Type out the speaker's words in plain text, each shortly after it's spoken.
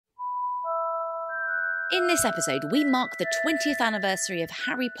In this episode, we mark the 20th anniversary of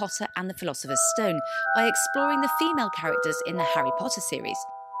Harry Potter and the Philosopher's Stone by exploring the female characters in the Harry Potter series.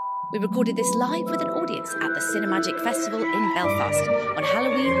 We recorded this live with an audience at the Cinemagic Festival in Belfast on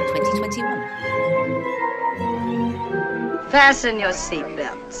Halloween 2021. Fasten your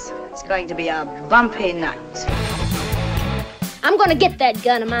seatbelts. It's going to be a bumpy night. I'm gonna get that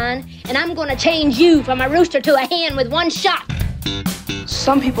gun of mine, and I'm gonna change you from a rooster to a hen with one shot.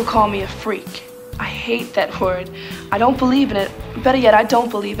 Some people call me a freak. I hate that word. I don't believe in it. Better yet, I don't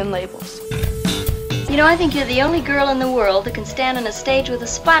believe in labels. You know, I think you're the only girl in the world that can stand on a stage with a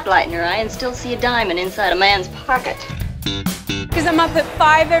spotlight in her eye and still see a diamond inside a man's pocket. Because I'm up at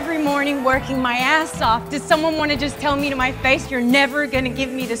 5 every morning working my ass off. Does someone want to just tell me to my face, you're never going to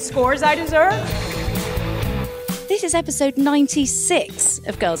give me the scores I deserve? This is episode 96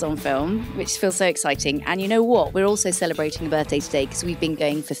 of Girls on Film, which feels so exciting. And you know what? We're also celebrating a birthday today because we've been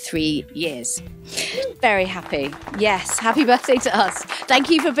going for 3 years. Very happy. Yes, happy birthday to us. Thank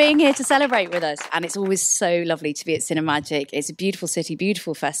you for being here to celebrate with us. And it's always so lovely to be at Cinemagic. It's a beautiful city,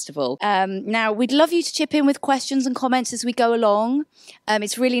 beautiful festival. Now, we'd love you to chip in with questions and comments as we go along.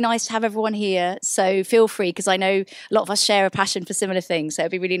 It's really nice to have everyone here. So feel free, because I know a lot of us share a passion for similar things. So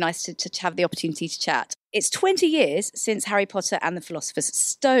it'd be really nice to have the opportunity to chat. It's 20 years since Harry Potter and the Philosopher's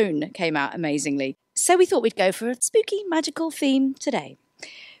Stone came out amazingly. So we thought we'd go for a spooky, magical theme today.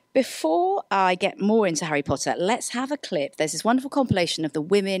 Before I get more into Harry Potter, let's have a clip. There's this wonderful compilation of the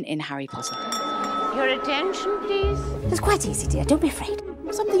women in Harry Potter. Your attention, please. It's quite easy, dear. Don't be afraid.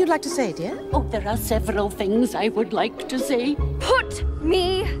 Something you'd like to say, dear? Oh, there are several things I would like to say. Put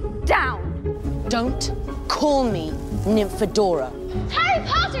me down. Don't call me Nymphadora. Harry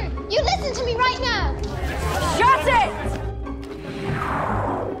Potter, you listen to me right now. Shut it!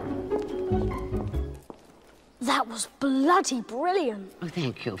 That was bloody brilliant. Oh,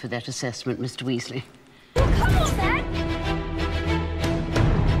 thank you for that assessment, Mr. Weasley. Come on, Dad.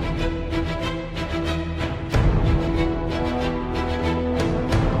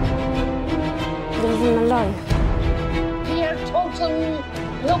 Leave him alone. Here, totem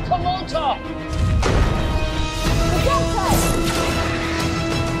locomotor.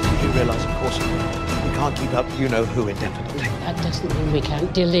 You realise, of course, we can't keep up you-know-who indefinitely. That doesn't mean we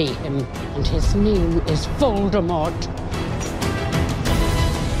can't delay him, and his name is Voldemort.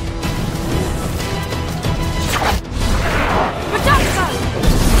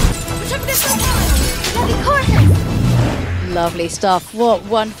 Lovely stuff. What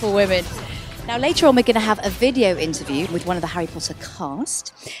wonderful women. Now, later on, we're going to have a video interview with one of the Harry Potter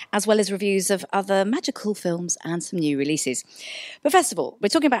cast, as well as reviews of other magical films and some new releases. But first of all, we're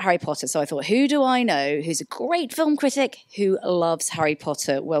talking about Harry Potter, so I thought, who do I know who's a great film critic who loves Harry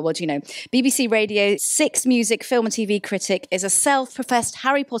Potter? Well, what do you know? BBC Radio 6 music, film and TV critic is a self-professed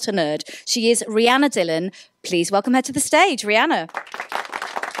Harry Potter nerd. She is Rhianna Dhillon. Please welcome her to the stage, Rhianna.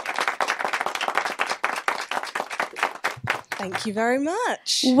 Thank you very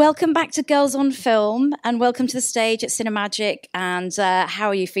much. Welcome back to Girls on Film and welcome to the stage at Cinemagic. And how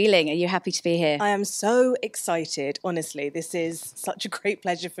are you feeling? Are you happy to be here? I am so excited, honestly. This is such a great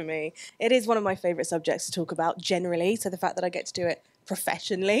pleasure for me. It is one of my favourite subjects to talk about generally, so the fact that I get to do it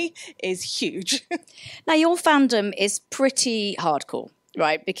professionally is huge. Now, your fandom is pretty hardcore,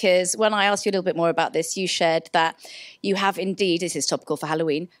 right? Because when I asked you a little bit more about this, you shared that you have indeed, this is topical for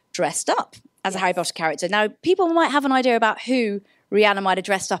Halloween, dressed up as a Harry Potter character. Now, people might have an idea about who Rhianna might have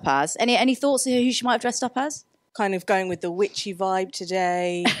dressed up as. Any thoughts of who she might have dressed up as? Kind of going with the witchy vibe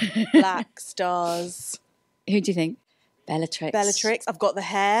today, black stars. Who do you think? Bellatrix. Bellatrix. I've got the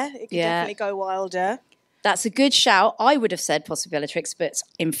hair. It could definitely go wilder. That's a good shout. I would have said possibly Bellatrix, but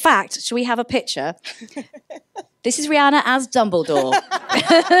in fact, should we have a picture? This is Rhianna as Dumbledore.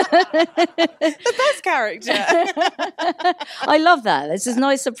 The best character. I love that. This is a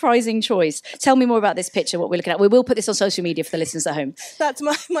nice, surprising choice. Tell me more about this picture, what we're looking at. We will put this on social media for the listeners at home. That's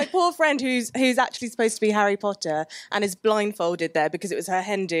my poor friend who's actually supposed to be Harry Potter and is blindfolded there because it was her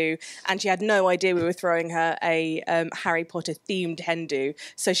hen do, and she had no idea we were throwing her a Harry Potter themed hen do.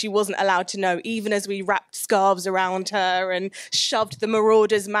 So she wasn't allowed to know, even as we wrapped scarves around her and shoved the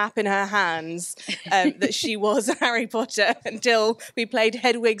Marauders map in her hands, that she was Harry Potter until we played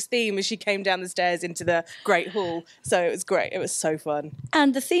Hedwig's theme as she came down the stairs into the Great Hall. So it was great. It was so fun.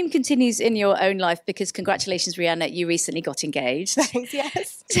 And the theme continues in your own life because congratulations, Rhianna, you recently got engaged. Thanks,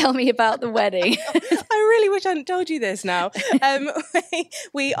 yes. Tell me about the wedding. I really wish I hadn't told you this now.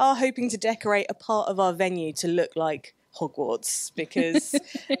 We are hoping to decorate a part of our venue to look like Hogwarts because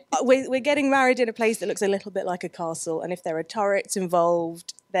we're getting married in a place that looks a little bit like a castle, and if there are turrets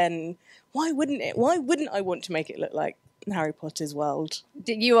involved, then why wouldn't it? Why wouldn't I want to make it look like Harry Potter's world.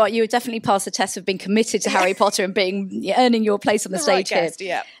 You are definitely past the test of being committed to Harry Potter and earning your place on the stage here. Guest,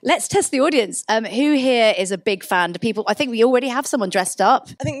 yeah. Let's test the audience. Who here is a big fan? Do people? I think we already have someone dressed up.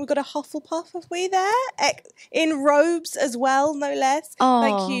 I think we've got a Hufflepuff, have we there? In robes as well, no less. Oh.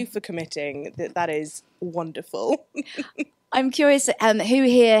 Thank you for committing. That is wonderful. I'm curious, who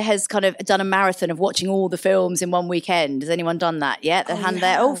here has kind of done a marathon of watching all the films in one weekend? Has anyone done that yet? The hand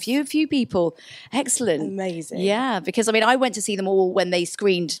there. Oh, few people. Excellent. Amazing. Yeah, because I mean, I went to see them all when they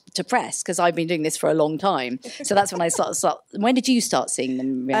screened to press because I've been doing this for a long time. So that's when I started. When did you start seeing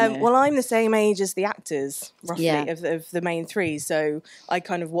them? Well, I'm the same age as the actors, roughly, of the main three. So I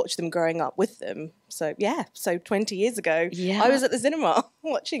kind of watched them growing up with them. So, 20 years ago, I was at the cinema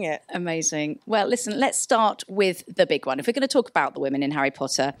watching it. Amazing. Well, listen, let's start with the big one. If we're going to talk about the women in Harry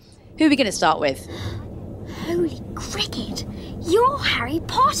Potter, who are we going to start with? Holy cricket, you're Harry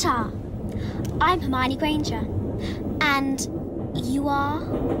Potter. I'm Hermione Granger. And you are?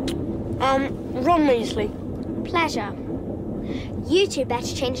 Ron Weasley. Pleasure. You two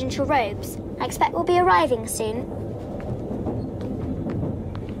better change into your robes. I expect we'll be arriving soon.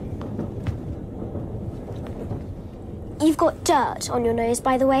 You've got dirt on your nose,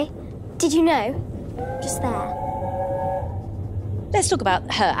 by the way. Did you know? Just there. Let's talk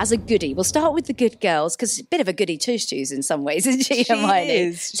about her as a goodie. We'll start with the good girls, because a bit of a goody two-shoes in some ways, isn't she,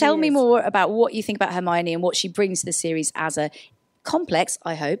 Hermione? Tell me more about what you think about Hermione and what she brings to the series as a complex,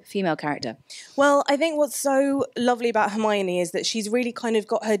 I hope, female character. Well, I think what's so lovely about Hermione is that she's really kind of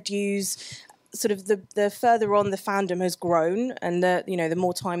got her dues. Sort of the further on the fandom has grown, and the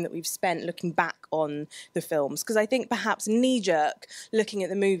more time that we've spent looking back on the films, because I think perhaps knee-jerk looking at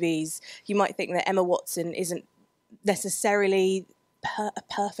the movies, you might think that Emma Watson isn't necessarily a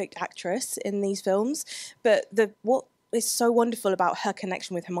perfect actress in these films, but what is so wonderful about her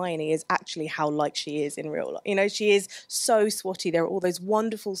connection with Hermione is actually how like she is in real life. She is so swotty. There are all those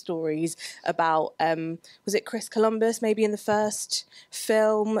wonderful stories about, was it Chris Columbus, maybe in the first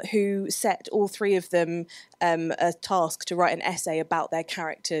film, who set all three of them a task to write an essay about their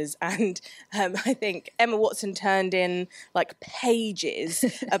characters. And I think Emma Watson turned in like pages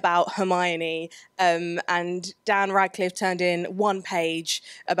about Hermione, and Dan Radcliffe turned in 1 page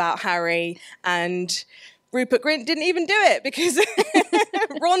about Harry, and Rupert Grint didn't even do it because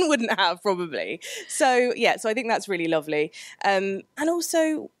Ron wouldn't have, probably. So I think that's really lovely. And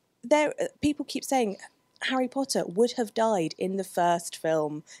also, people keep saying Harry Potter would have died in the first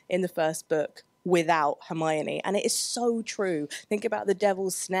film, in the first book, without Hermione, and it is so true. Think about the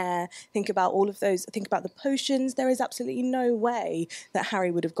Devil's Snare, think about all of those, think about the potions. There is absolutely no way that Harry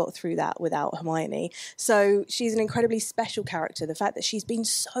would have got through that without Hermione. So she's an incredibly special character. The fact that she's been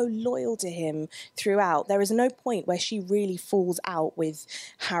so loyal to him throughout, there is no point where she really falls out with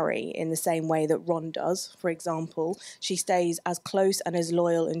Harry in the same way that Ron does, for example. She stays as close and as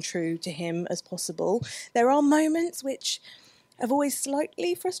loyal and true to him as possible. There are moments which have always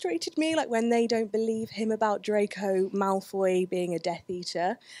slightly frustrated me, like when they don't believe him about Draco Malfoy being a Death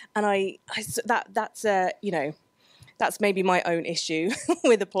Eater, and that's maybe my own issue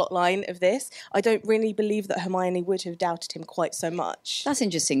with the plot line of this. I don't really believe that Hermione would have doubted him quite so much. That's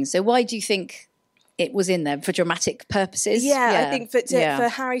interesting. So why do you think it was in there? For dramatic purposes? I think for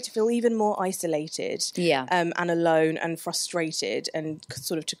Harry to feel even more isolated and alone and frustrated, and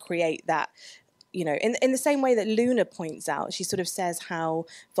sort of to create that, in the same way that Luna points out, she sort of says how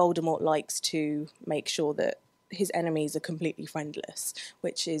Voldemort likes to make sure that his enemies are completely friendless,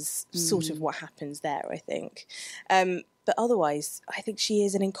 which is sort of what happens there, I think. But otherwise, I think she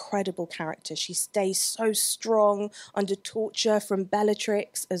is an incredible character. She stays so strong under torture from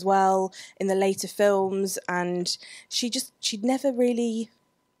Bellatrix as well in the later films, and she never really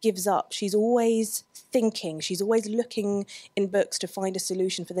gives up. She's always thinking, she's always looking in books to find a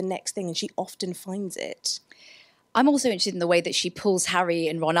solution for the next thing, and she often finds it. I'm also interested in the way that she pulls Harry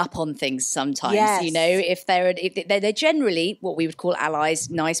and Ron up on things sometimes. Yes. If they're generally what we would call allies,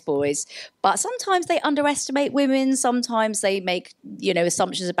 nice boys, but sometimes they underestimate women. Sometimes they make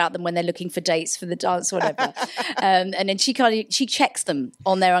assumptions about them when they're looking for dates for the dance or whatever. And then she checks them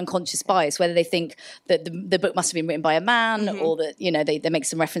on their unconscious bias, whether they think that the book must have been written by a man, or that they make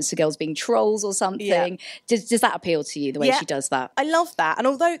some reference to girls being trolls or something. Yeah. Does that appeal to you, the way she does that? I love that. And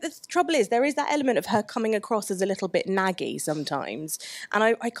although the trouble is, there is that element of her coming across as a little bit naggy sometimes, and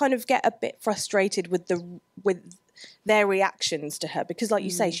I kind of get a bit frustrated with their reactions to her, because like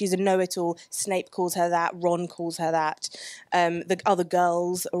you say, she's a know-it-all. Snape calls her that, Ron calls her that, the other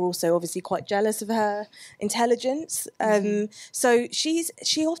girls are also obviously quite jealous of her intelligence, so she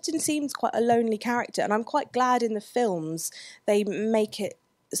often seems quite a lonely character, and I'm quite glad in the films they make it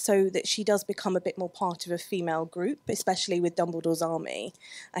so that she does become a bit more part of a female group, especially with Dumbledore's army.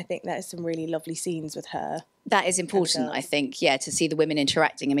 I think there's some really lovely scenes with her. That is important, I think, to see the women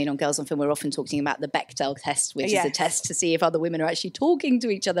interacting. I mean, on Girls on Film, we're often talking about the Bechdel test, which is a test to see if other women are actually talking to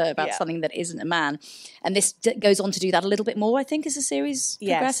each other about something that isn't a man. And this goes on to do that a little bit more, I think, as the series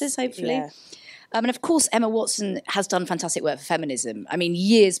progresses, hopefully. Yeah. And of course, Emma Watson has done fantastic work for feminism. I mean,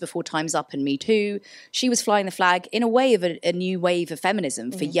 years before Time's Up and Me Too, she was flying the flag in a way of a new wave of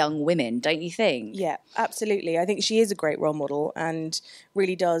feminism for young women, don't you think? Yeah, absolutely. I think she is a great role model and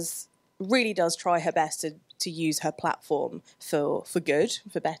really does try her best to use her platform for good,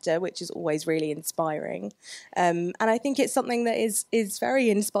 for better, which is always really inspiring. And I think it's something that is very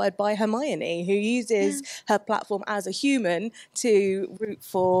inspired by Hermione, who uses her platform as a human to root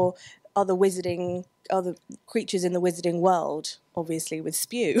for other creatures in the wizarding world, obviously with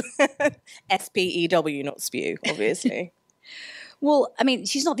Spew. S-P-E-W, not Spew, obviously. Well, I mean,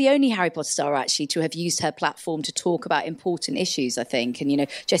 she's not the only Harry Potter star, actually, to have used her platform to talk about important issues, I think. And,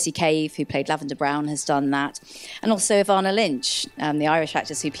 Jessie Cave, who played Lavender Brown, has done that. And also Ivana Lynch, the Irish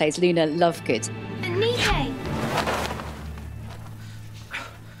actress who plays Luna Lovegood. Nike!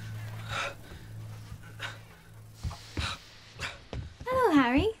 Hello,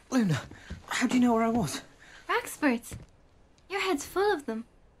 Harry. Luna, how do you know where I was? We're experts. Your head's full of them.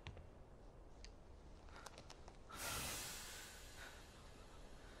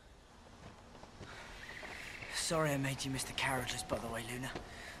 Sorry I made you miss the carriages, by the way, Luna.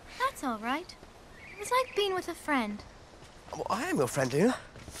 That's all right. It was like being with a friend. Well, I am your friend, Luna.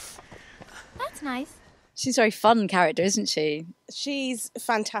 That's nice. She's a very fun character, isn't she? She's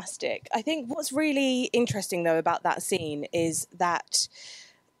fantastic. I think what's really interesting, though, about that scene is that,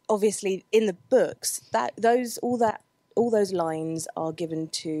 obviously, in the books, all those lines are given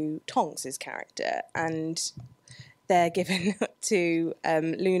to Tonks' character, and they're given to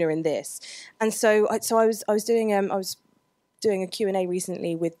Luna in this. And so I was doing a Q&A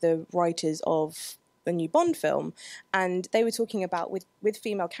recently with the writers of the new Bond film, and they were talking about with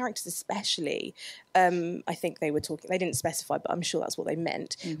female characters especially, I think they didn't specify, but I'm sure that's what they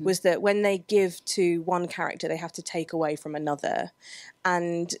meant, was that when they give to one character, they have to take away from another.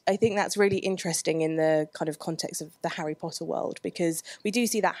 And I think that's really interesting in the kind of context of the Harry Potter world, because we do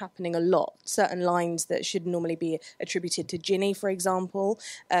see that happening a lot. Certain lines that should normally be attributed to Ginny, for example,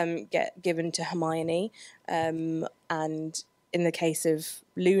 get given to Hermione, and in the case of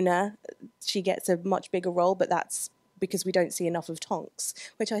Luna, she gets a much bigger role, but that's because we don't see enough of Tonks,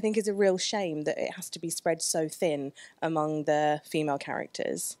 which I think is a real shame that it has to be spread so thin among the female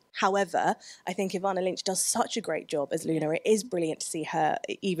characters. However, I think Ivana Lynch does such a great job as Luna. It is brilliant to see her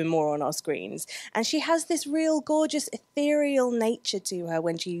even more on our screens. And she has this real gorgeous ethereal nature to her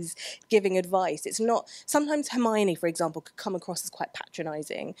when she's giving advice. It's not... Sometimes Hermione, for example, could come across as quite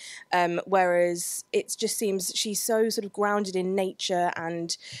patronising, whereas it just seems she's so sort of grounded in nature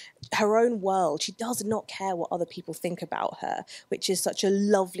and her own world. She does not care what other people think about her, which is such a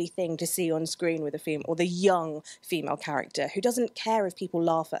lovely thing to see on screen with a female, or the young female character who doesn't care if people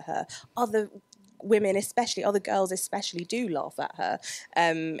laugh at her. Other women especially, other girls especially, do laugh at her,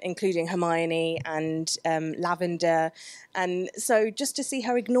 including Hermione and Lavender. And so just to see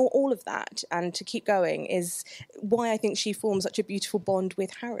her ignore all of that and to keep going is why I think she forms such a beautiful bond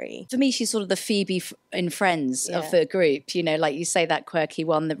with Harry. For me, she's sort of the Phoebe in Friends of the group, like you say, that quirky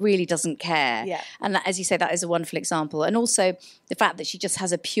one that really doesn't care. Yeah. And that, as you say, that is a wonderful example. And also the fact that she just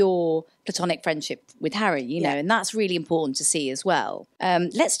has a pure platonic friendship with Harry, know, and that's really important to see as well.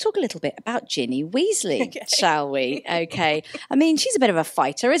 Let's talk a little bit about Ginny Weasley, shall we? Okay. I mean, she's a bit of a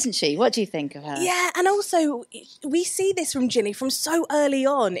fighter, isn't she? What do you think of her? Yeah, and also we see this from Ginny from so early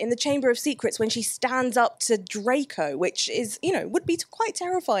on in the Chamber of Secrets when she stands up to Draco, which is, would be quite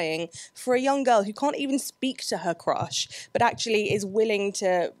terrifying for a young girl who can't even speak to her crush, but actually is willing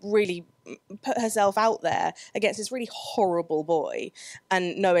to really put herself out there against this really horrible boy,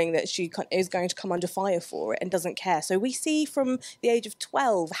 and knowing that she is going to come under fire for it and doesn't care. So we see from the age of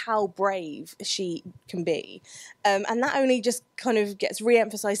 12 how brave she can be, and that only just kind of gets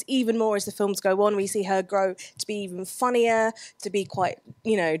re-emphasised even more as the films go on. We see her grow to be even funnier, to be quite,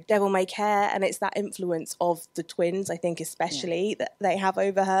 devil-may-care, and it's that influence of the twins, I think, especially that they have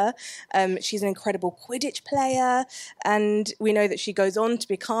over her. She's an incredible Quidditch player, and we know that she goes on to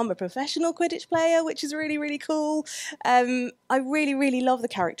become a professional Quidditch player, which is really, really cool. I really, really love the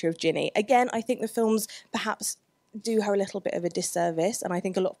character of Ginny. Again, I think the films perhaps do her a little bit of a disservice, and I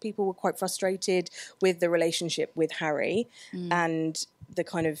think a lot of people were quite frustrated with the relationship with Harry and the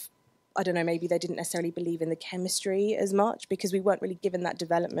kind of, I don't know, maybe they didn't necessarily believe in the chemistry as much because we weren't really given that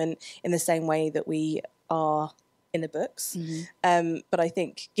development in the same way that we are in the books. But I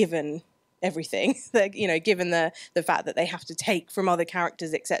think given everything, that, you know, given the fact that they have to take from other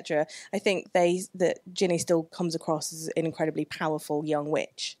characters, etc., I think that Ginny still comes across as an incredibly powerful young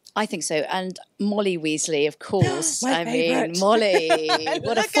witch. I think so. And Molly Weasley, of course. My favourite. Mean, Molly,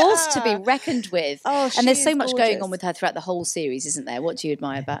 what a force to be reckoned with. Oh, and there's so much gorgeous. going on with her throughout the whole series, isn't there? What do you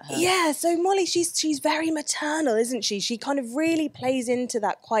admire about her? Yeah, so Molly, she's very maternal, isn't she? She kind of really plays into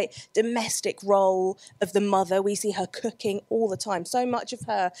that quite domestic role of the mother. We see her cooking all the time. So much of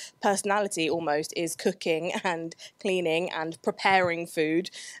her personality almost is cooking and cleaning and preparing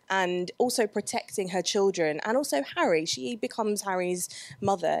food and also protecting her children. And also Harry. She becomes Harry's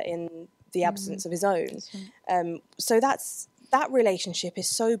mother in the absence of his own. So that relationship is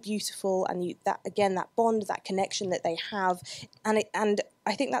so beautiful, and that bond, that connection that they have, and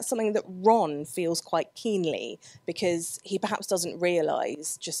I think that's something that Ron feels quite keenly, because he perhaps doesn't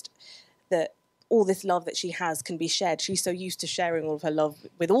realise just that all this love that she has can be shared. She's so used to sharing all of her love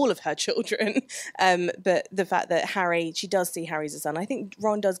with all of her children. But the fact that she does see Harry as a son, I think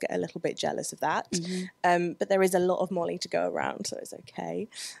Ron does get a little bit jealous of that. But there is a lot of Molly to go around, so it's okay.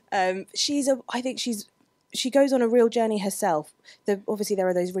 She goes on a real journey herself. Obviously there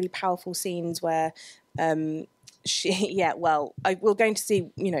are those really powerful scenes where we're going to see,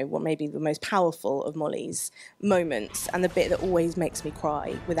 you know, what may be the most powerful of Molly's moments, and the bit that always makes me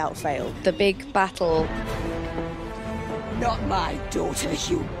cry without fail. The big battle. Not my daughter,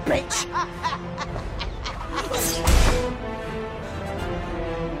 you bitch!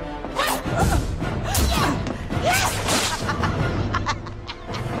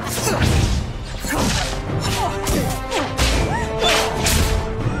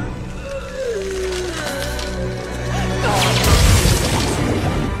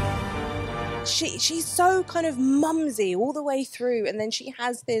 She's so kind of mumsy all the way through, and then she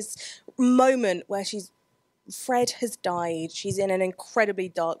has this moment where Fred has died. She's in an incredibly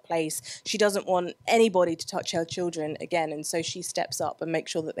dark place. She doesn't want anybody to touch her children again, and so she steps up and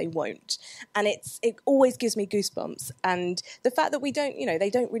makes sure that they won't. And it always gives me goosebumps. And the fact that they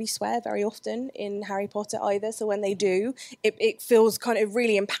don't really swear very often in Harry Potter either. So when they do, it feels kind of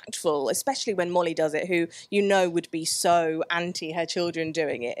really impactful, especially when Molly does it, who you know would be so anti her children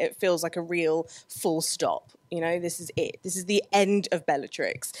doing it. It feels like a real full stop. You know, this is it. This is the end of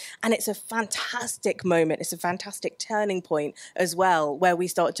Bellatrix. And it's a fantastic moment. It's a fantastic turning point as well, where we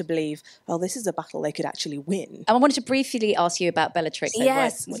start to believe, oh, this is a battle they could actually win. And I wanted to briefly ask you about Bellatrix.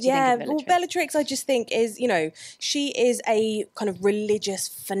 Yes, what do you think of Bellatrix? Well, Bellatrix, I just think is, you know, she is a kind of religious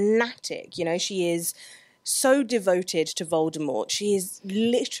fanatic. You know, she is so devoted to Voldemort. She is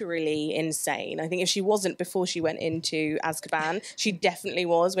literally insane. I think if she wasn't before she went into Azkaban, she definitely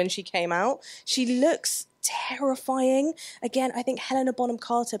was when she came out. She looks terrifying. Again, I think Helena Bonham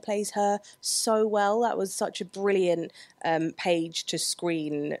Carter plays her so well. That was such a brilliant page to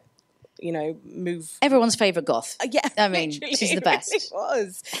screen, you know, move. Everyone's favourite goth. Yeah, I mean, she's the best. It really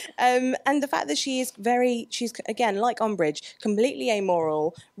was. And the fact that she's again, like Umbridge, completely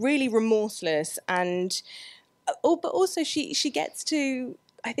amoral, really remorseless, and but also she gets to,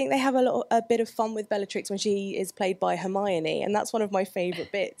 I think they have a bit of fun with Bellatrix when she is played by Hermione, and that's one of my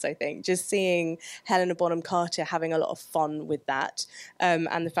favourite bits, I think, just seeing Helena Bonham Carter having a lot of fun with that,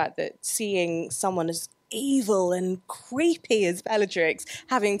 and the fact that seeing someone as evil and creepy as Bellatrix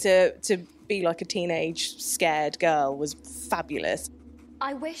having to be like a teenage scared girl was fabulous.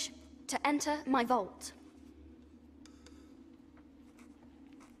 I wish to enter my vault.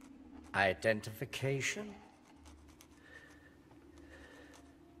 Identification?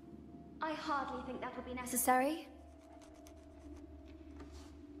 I hardly think that will be necessary.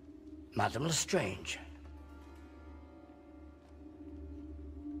 Madame Lestrange.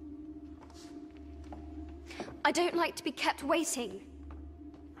 I don't like to be kept waiting.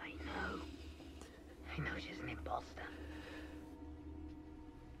 I know she's an imposter.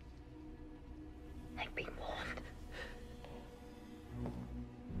 I've been warned.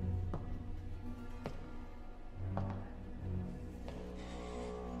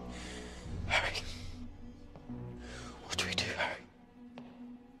 Harry. What do we do, Harry?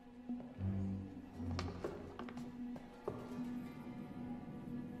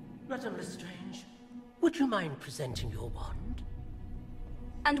 Madame Lestrange, would you mind presenting your wand?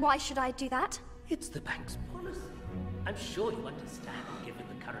 And why should I do that? It's the bank's policy. I'm sure you understand, given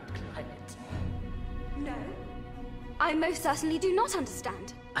the current climate. No. I most certainly do not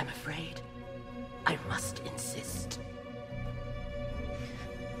understand. I'm afraid I must insist.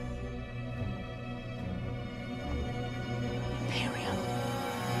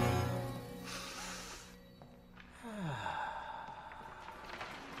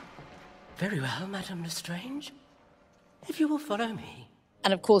 Very well, Madame Lestrange. If you will follow me.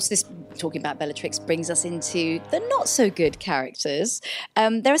 And of course, this, talking about Bellatrix, brings us into the not-so-good characters.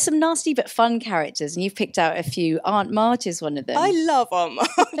 There are some nasty but fun characters, and you've picked out a few. Aunt Marge is one of them. I love Aunt Marge.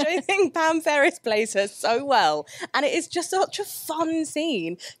 I think Pam Ferris plays her so well. And it is just such a fun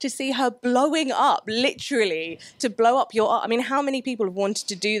scene to see her blowing up, literally, to blow up your... I mean, how many people have wanted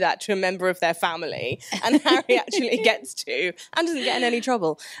to do that to a member of their family? And Harry actually gets to, and doesn't get in any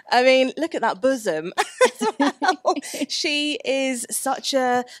trouble. I mean, look at that bosom as well. She is such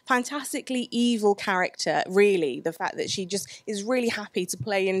a fantastically evil character, really. The fact that she just is really happy to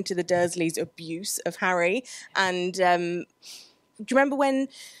play into the Dursleys' abuse of Harry. And do you remember when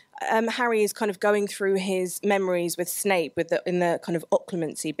Harry is kind of going through his memories with Snape in the kind of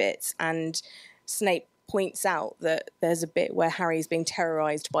occlumency bits, and Snape points out that there's a bit where Harry's being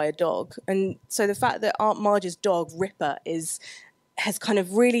terrorised by a dog. And so the fact that Aunt Marge's dog, Ripper, has kind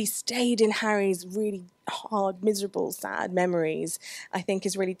of really stayed in Harry's really hard, miserable, sad memories, I think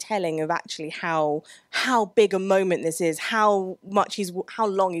is really telling of actually how big a moment this is, how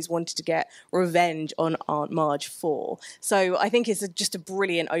long he's wanted to get revenge on Aunt Marge for. So I think it's just a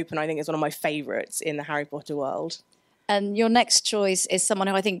brilliant open. I think it's one of my favourites in the Harry Potter world. And your next choice is someone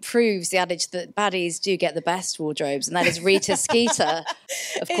who I think proves the adage that baddies do get the best wardrobes, and that is Rita Skeeter.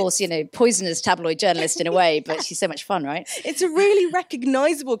 Of course, poisonous tabloid journalist in a way, but she's so much fun, right? It's a really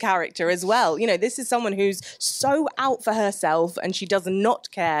recognisable character as well. This is someone who's so out for herself, and she does not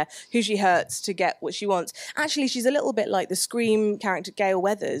care who she hurts to get what she wants. Actually, she's a little bit like the Scream character Gale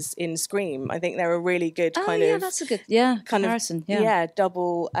Weathers in Scream. I think they're a really good that's a good comparison.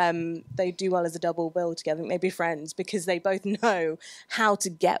 Double. They do well as a double bill together. Maybe friends, because they both know how to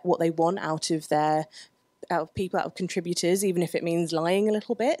get what they want out of contributors, even if it means lying a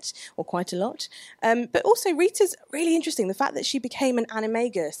little bit or quite a lot. But also Rita's really interesting. The fact that she became an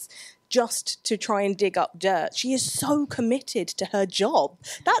animagus just to try and dig up dirt. She is so committed to her job.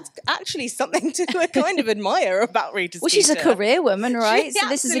 That's actually something to kind of admire about Rita Skeeter. Well, she's a career woman, right? So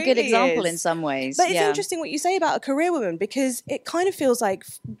this is a good example in some ways. But it's interesting what you say about a career woman, because it kind of feels like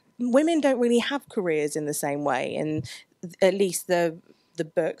women don't really have careers in the same way, and at least the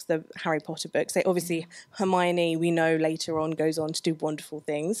books, the Harry Potter books, they obviously, Hermione, we know later on, goes on to do wonderful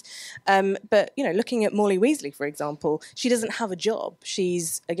things. But, looking at Molly Weasley, for example, she doesn't have a job.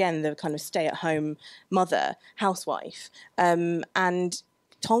 She's, again, the kind of stay-at-home mother, housewife. And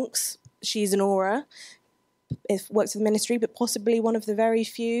Tonks, she's an Auror, works for the Ministry, but possibly one of the very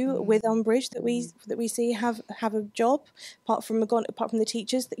few with Umbridge that we see have a job, apart from the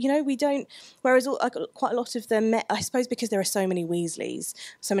teachers. We don't. Whereas quite a lot of them, I suppose, because there are so many Weasleys,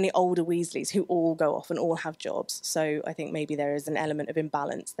 so many older Weasleys who all go off and all have jobs. So I think maybe there is an element of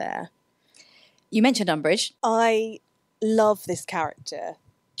imbalance there. You mentioned Umbridge. I love this character.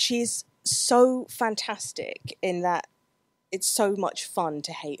 She's so fantastic in that it's so much fun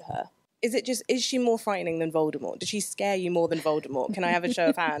to hate her. Is she more frightening than Voldemort? Does she scare you more than Voldemort? Can I have a show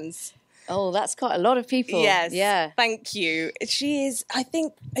of hands? Oh, that's quite a lot of people. Yes. Yeah. Thank you. She is, I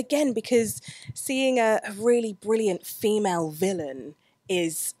think, again, because seeing a really brilliant female villain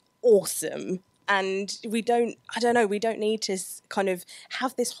is awesome. And we don't need to kind of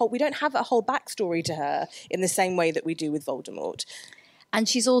have we don't have a whole backstory to her in the same way that we do with Voldemort. And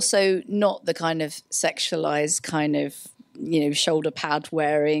she's also not the kind of sexualized kind of, shoulder pad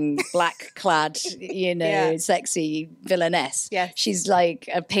wearing, black clad, sexy villainess. Yes. She's like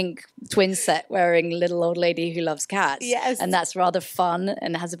a pink twin set wearing little old lady who loves cats. Yes. And that's rather fun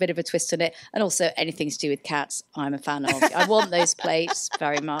and has a bit of a twist on it. And also anything to do with cats, I'm a fan of. I want those plates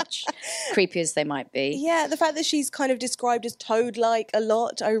very much, creepy as they might be. Yeah, the fact that she's kind of described as toad-like a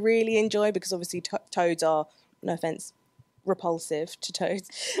lot, I really enjoy, because obviously toads are, no offence, repulsive to toads.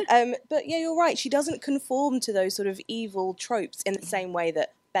 But yeah, you're right. She doesn't conform to those sort of evil tropes in the same way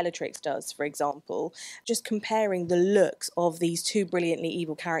that Bellatrix does, for example. Just comparing the looks of these two brilliantly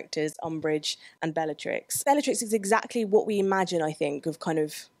evil characters, Umbridge and Bellatrix. Bellatrix is exactly what we imagine, I think, of kind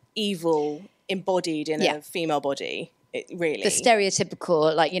of evil embodied in a female body. Really. The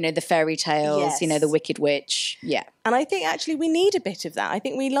stereotypical, the fairy tales, Yes. The Wicked Witch. Yeah. And I think actually we need a bit of that. I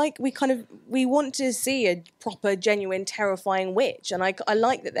think we want to see a proper, genuine, terrifying witch. And I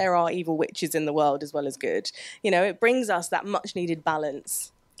like that there are evil witches in the world as well as good. It brings us that much needed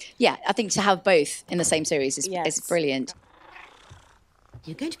balance. Yeah, I think to have both in the same series is brilliant.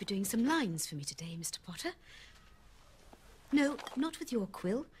 You're going to be doing some lines for me today, Mr. Potter. No, not with your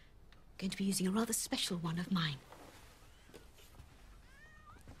quill. I'm going to be using a rather special one of mine.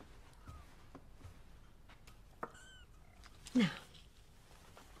 Now,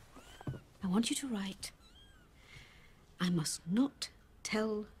 I want you to write, I must not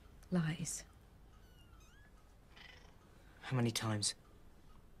tell lies. How many times?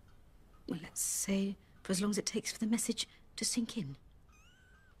 Well, let's say for as long as it takes for the message to sink in.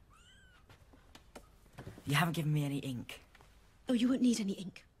 You haven't given me any ink. Oh, you won't need any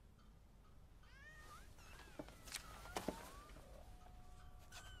ink.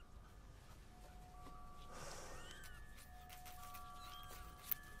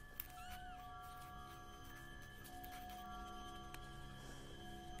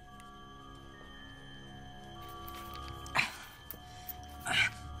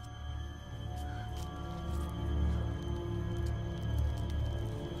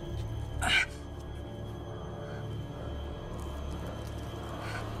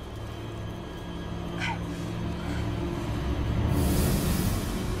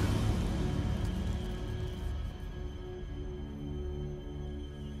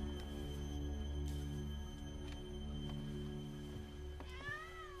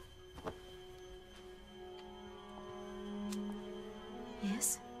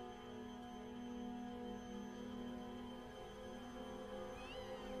 Yes?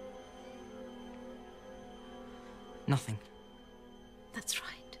 Nothing. That's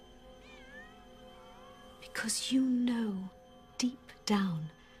right. Because you know, deep down,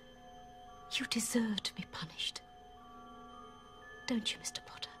 you deserve to be punished. Don't you, Mr.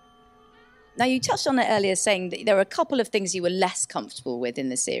 Potter? Now, you touched on it earlier, saying that there were a couple of things you were less comfortable with in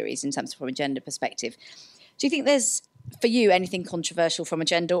the series in terms of from a gender perspective. Do you think there's, for you, anything controversial from a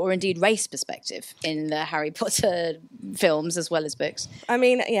gender or indeed race perspective in the Harry Potter films as well as books? I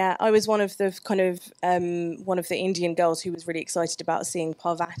mean, yeah, I was one of the one of the Indian girls who was really excited about seeing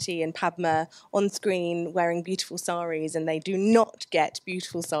Parvati and Padma on screen wearing beautiful saris, and they do not get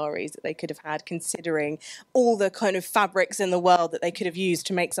beautiful saris that they could have had, considering all the kind of fabrics in the world that they could have used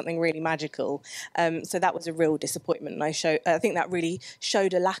to make something really magical. So that was a real disappointment, and I think that really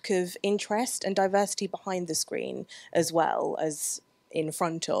showed a lack of interest and diversity behind the screen as well as in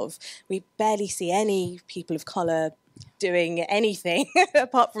front of. We barely see any people of colour doing anything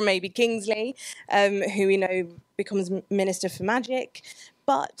apart from maybe Kingsley, who we know becomes Minister for Magic.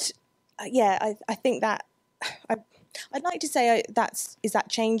 But yeah, I think that I'd like to say is that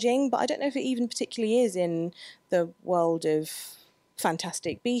changing, but I don't know if it even particularly is in the world of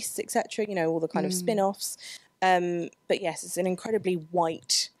Fantastic Beasts, etc. You know, all the kind of spin-offs. But yes, it's an incredibly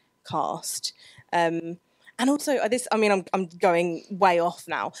white cast. And also, I'm going way off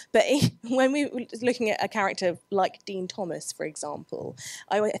now, but when we were looking at a character like Dean Thomas, for example,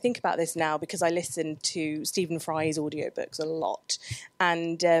 I think about this now because I listen to Stephen Fry's audiobooks a lot.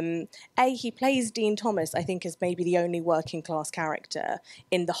 And he plays Dean Thomas, I think, as maybe the only working class character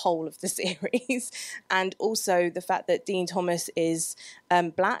in the whole of the series. And also the fact that Dean Thomas is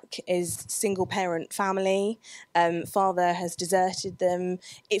black, is single parent family, father has deserted them.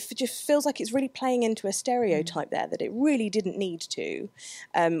 It just feels like it's really playing into a stereotype there that it really didn't need to,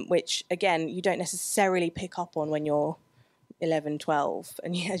 which again you don't necessarily pick up on when you're 11, 12,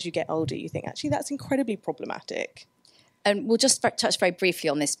 and as you get older you think actually that's incredibly problematic. And we'll just touch very briefly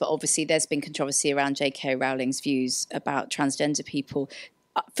on this, but obviously there's been controversy around J.K. Rowling's views about transgender people.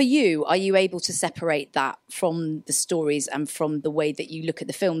 For you, are you able to separate that from the stories and from the way that you look at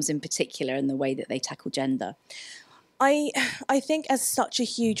the films in particular and the way that they tackle gender? I think as such a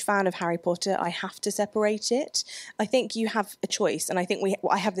huge fan of Harry Potter, I have to separate it. I think you have a choice, and I think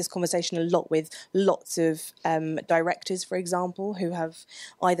I have this conversation a lot with lots of directors, for example, who have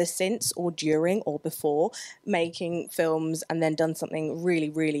either since or during or before making films and then done something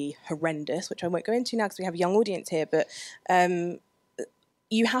really, really horrendous, which I won't go into now because we have a young audience here, but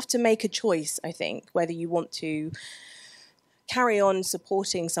you have to make a choice, I think, whether you want to carry on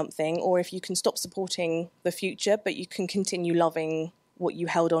supporting something or if you can stop supporting the future but you can continue loving what you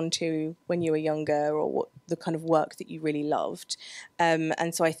held on to when you were younger or what the kind of work that you really loved.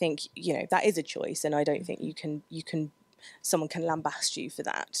 And so I think, you know, that is a choice, and I don't think someone can lambast you for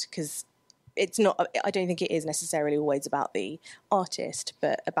that, because it's not, I don't think it is necessarily always about the artist,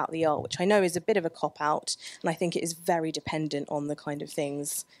 but about the art, which I know is a bit of a cop-out, and I think it is very dependent on the kind of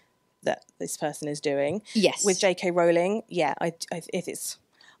things that this person is doing. Yes. With J.K. Rowling, yeah,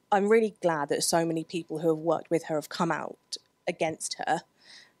 I'm really glad that so many people who have worked with her have come out against her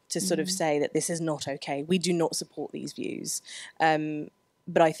to sort of say that this is not okay. We do not support these views.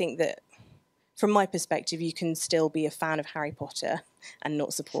 But I think that from my perspective, you can still be a fan of Harry Potter and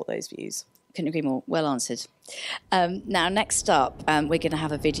not support those views. Couldn't agree more. Well answered. Now, next up, we're going to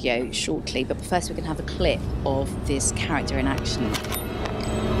have a video shortly, but first we're going to have a clip of this character in action.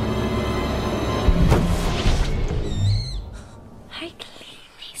 Very clean,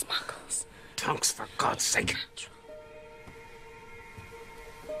 these muggles. Tonks, for God's sake.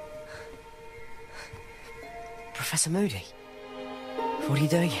 Professor Moody. What are you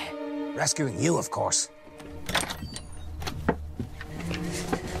doing? Rescuing you, of course.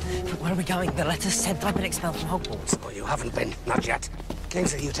 Where are we going? The letter said I've been expelled from Hogwarts. Oh, you haven't been. Not yet.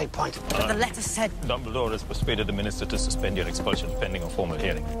 Kingsley, you take point. But the letter said... Dumbledore has persuaded the minister to suspend your expulsion pending a formal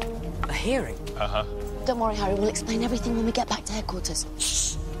hearing. A hearing? Uh-huh. Don't worry, Harry. We'll explain everything when we get back to headquarters.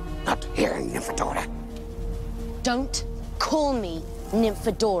 Shh. Not hearing, Nymphadora. Don't call me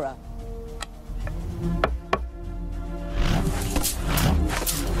Nymphadora.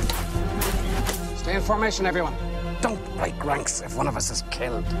 Stay in formation, everyone. Don't break ranks if one of us is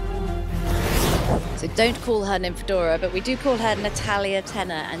killed. So don't call her Nymphadora, but we do call her Natalia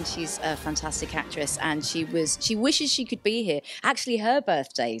Tena, and she's a fantastic actress, and she wishes she could be here. Actually, her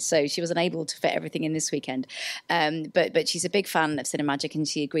birthday, so she was unable to fit everything in this weekend. But she's a big fan of Cinemagic, and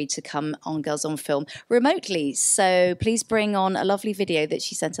she agreed to come on Girls on Film remotely. So please bring on a lovely video that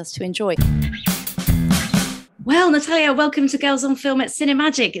she sent us to enjoy. Well, Natalia, welcome to Girls on Film at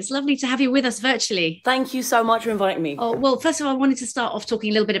Cinemagic. It's lovely to have you with us virtually. Thank you so much for inviting me. Oh, well, first of all, I wanted to start off talking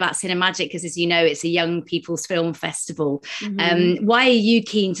a little bit about Cinemagic because, as you know, it's a young people's film festival. Mm-hmm. Why are you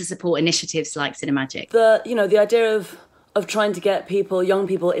keen to support initiatives like Cinemagic? The idea of trying to get young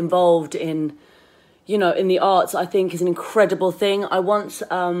people involved in the arts, I think is an incredible thing. I once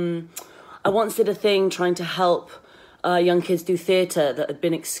did a thing trying to help young kids do theatre that had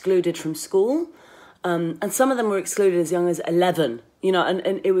been excluded from school. And some of them were excluded as young as 11,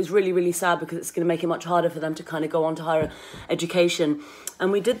 and it was really, really sad because it's going to make it much harder for them to kind of go on to higher education.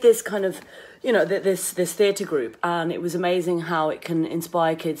 And we did this kind of, this theatre group, and it was amazing how it can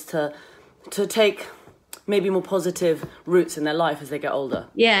inspire kids to take maybe more positive routes in their life as they get older.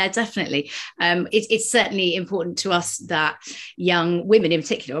 Yeah, definitely. It's certainly important to us that young women in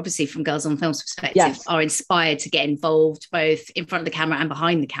particular, obviously from Girls on Film's perspective, yes, are inspired to get involved both in front of the camera and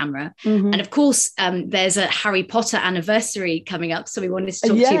behind the camera. Mm-hmm. And of course, there's a Harry Potter anniversary coming up, so we wanted to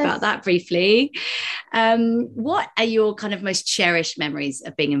talk to you about that briefly. What are your kind of most cherished memories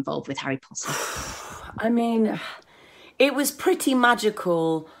of being involved with Harry Potter? I mean, it was pretty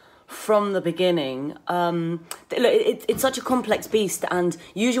magical from the beginning. It's such a complex beast, and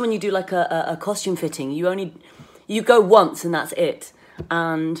usually when you do like a costume fitting, you go once and that's it.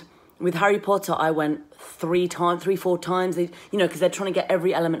 And with Harry Potter, I went 4 times, because they're trying to get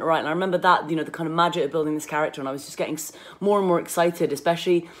every element right. And I remember that, the kind of magic of building this character, and I was just getting more and more excited,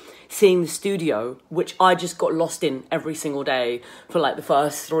 especially seeing the studio, which I just got lost in every single day for like the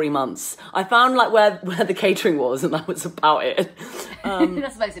first 3 months. I found like where the catering was, and that was about it.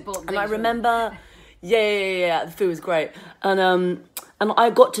 That's the most important thing. And I remember, the food was great. And I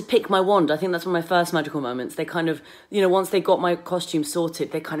got to pick my wand. I think that's one of my first magical moments. They kind of, once they got my costume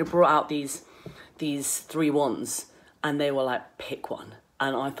sorted, they kind of brought out these 3 wands, and they were like, pick one.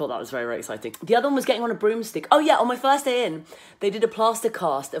 And I thought that was very, very exciting. The other one was getting on a broomstick. Oh yeah, on my first day in, they did a plaster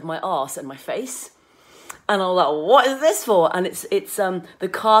cast of my arse and my face. And I was like, what is this for? And it's the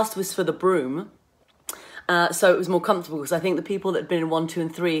cast was for the broom. So it was more comfortable, because I think the people that had been in 1, 2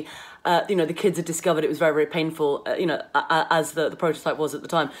 and 3, the kids had discovered it was very, very painful, as the prototype was at the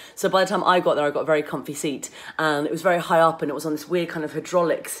time. So by the time I got there, I got a very comfy seat, and it was very high up, and it was on this weird kind of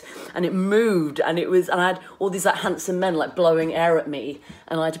hydraulics, and it moved, and I had all these like handsome men like blowing air at me,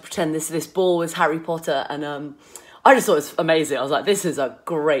 and I had to pretend this ball was Harry Potter, and I just thought it was amazing. I was like, this is a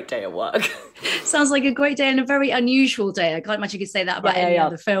great day at work. Sounds like a great day and a very unusual day. I can't imagine you could say that about any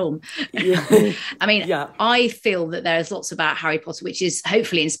other film. Yeah. I mean, I feel that there's lots about Harry Potter, which is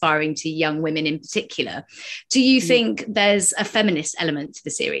hopefully inspiring to young women in particular. Do you think there's a feminist element to the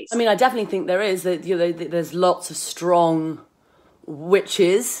series? I mean, I definitely think there is. There's lots of strong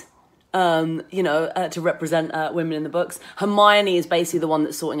witches, to represent women in the books. Hermione is basically the one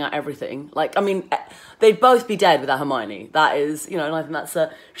that's sorting out everything. Like, I mean, they'd both be dead without Hermione. That is, and I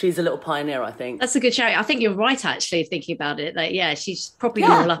think she's a little pioneer, I think. That's a good shout. I think you're right, actually, thinking about it. That, she's propping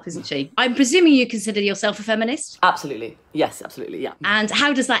them all up, isn't she? I'm presuming you consider yourself a feminist? Absolutely. Yes, absolutely, yeah. And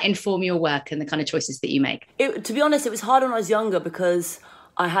how does that inform your work and the kind of choices that you make? To be honest, it was hard when I was younger, because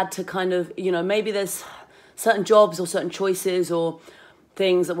I had to kind of, maybe there's certain jobs or certain choices or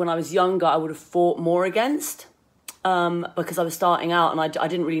things that when I was younger I would have fought more against, because I was starting out and I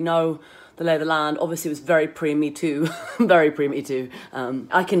didn't really know the lay of the land. Obviously it was very pre-Me Too, very pre-Me Too.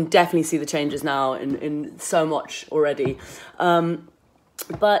 I can definitely see the changes now in so much already.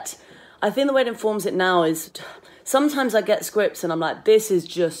 But I think the way it informs it now is sometimes I get scripts and I'm like, this is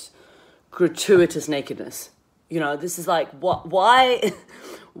just gratuitous nakedness. This is like, why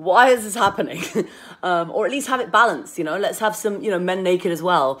is this happening? Or at least have it balanced, let's have some, men naked as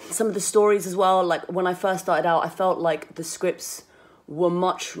well. Some of the stories as well, like when I first started out, I felt like the scripts were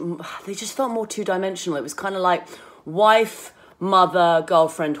they just felt more two-dimensional. It was kind of like wife, mother,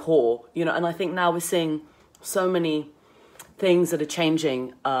 girlfriend, whore, you know. And I think now we're seeing so many things that are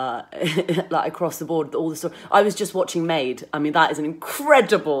changing like across the board. All the story. I was just watching Maid. I mean, that is an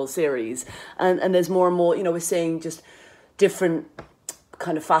incredible series, and there's more and more. You know, we're seeing just different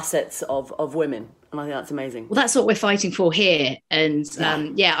kind of facets of women, and I think that's amazing. Well, that's what we're fighting for here, and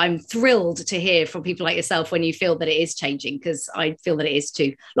I'm thrilled to hear from people like yourself when you feel that it is changing, because I feel that it is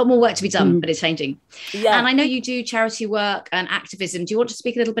too. A lot more work to be done, but it's changing. Yeah. And I know you do charity work and activism. Do you want to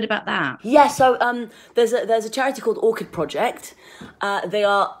speak a little bit about that? Yeah, so there's a charity called Orchid Project. They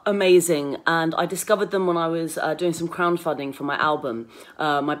are amazing, and I discovered them when I was doing some crowdfunding for my album,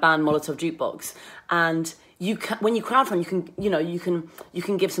 my band Molotov Jukebox, and when you crowdfund, you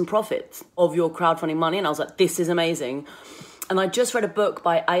can give some profits of your crowdfunding money, and I was like, this is amazing. And I just read a book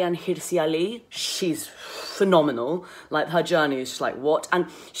by Ayaan Hirsi Ali. She's phenomenal. Like, her journey is just like, what? And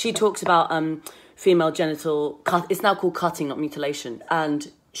she talks about female genital it's now called cutting, not mutilation.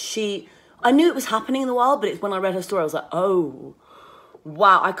 And I knew it was happening in the world, but it's when I read her story, I was like, oh,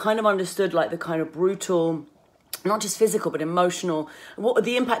 wow. I kind of understood like the kind of brutal, not just physical, but emotional, what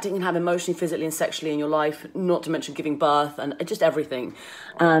the impact it can have emotionally, physically and sexually in your life, not to mention giving birth and just everything.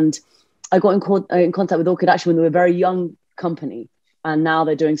 And I got in contact with Orchid actually when they were a very young company, and now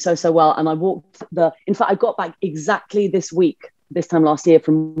they're doing so well. And I walked in fact, I got back exactly this time last year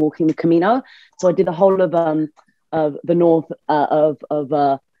from walking the Camino. So I did the whole of the north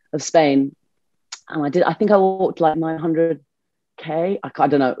of Spain. And I think I walked like 900K. I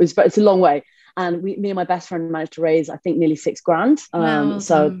don't know. It's a long way. And me and my best friend managed to raise, I think, nearly $6,000. Wow,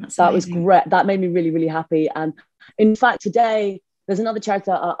 so that was great. That made me really, really happy. And in fact, today, there's another charity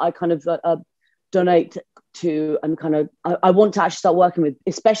that I kind of donate to, and kind of, I want to actually start working with,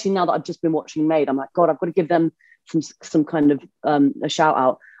 especially now that I've just been watching Maid. I'm like, God, I've got to give them some kind of a shout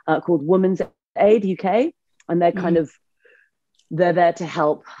out, called Women's Aid UK. And they're kind of, they're there to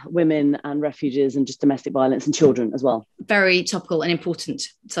help women and refugees and just domestic violence and children as well. Very topical and important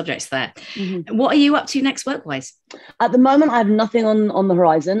subjects there. Mm-hmm. What are you up to next work-wise? At the moment, I have nothing on the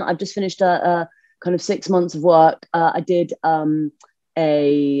horizon. I've just finished a kind of 6 months of work. I did a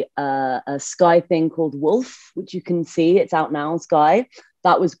Sky thing called Wolf, which you can see. It's out now on Sky.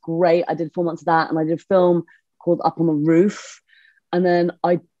 That was great. I did 4 months of that, and I did a film called Up on the Roof. And then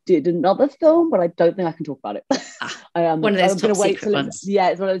I did another film, but I don't think I can talk about it. One of those top secret ones. Yeah,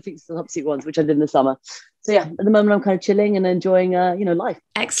 it's one of those top secret ones, which I did in the summer. So yeah, at the moment I'm kind of chilling and enjoying, life.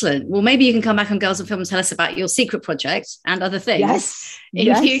 Excellent. Well, maybe you can come back on Girls on Film and tell us about your secret project and other things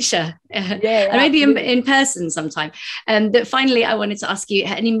in future. And maybe in person sometime. But finally, I wanted to ask you,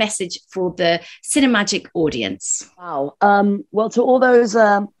 any message for the Cinemagic audience? Wow. Well, to all those,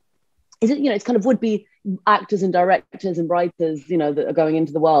 it's kind of would-be actors and directors and writers, that are going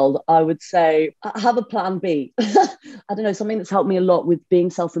into the world, I would say have a plan B. I don't know, something that's helped me a lot with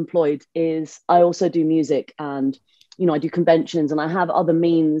being self-employed is I also do music, and I do conventions, and I have other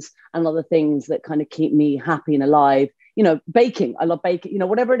means and other things that kind of keep me happy and alive. Baking, I love baking,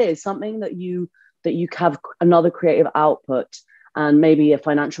 whatever it is, something that you have another creative output, and maybe a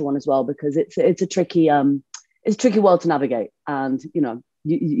financial one as well, because it's a tricky world to navigate, and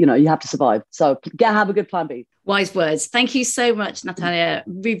you have to survive. So have a good plan B. Wise words. Thank you so much, Natalia.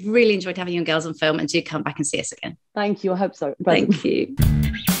 We've really enjoyed having you on Girls on Film, and do come back and see us again. Thank you. I hope so. Thank you.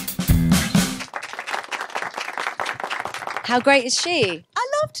 How great is she? I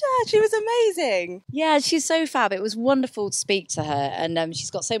loved her. She was amazing. Yeah, she's so fab. It was wonderful to speak to her, and she's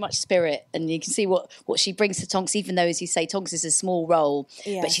got so much spirit, and you can see what she brings to Tonks, even though, as you say, Tonks is a small role,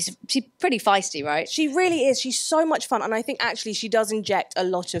 but she's pretty feisty, right? She really is. She's so much fun, and I think actually she does inject a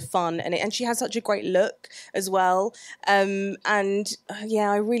lot of fun in it, and she has such a great look as well. I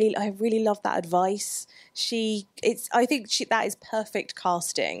really love that advice. I think that is perfect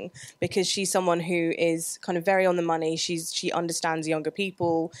casting, because she's someone who is kind of very on the money. She understands younger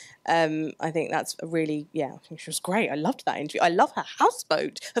people. I think that's I think she was great. I loved that interview. I love her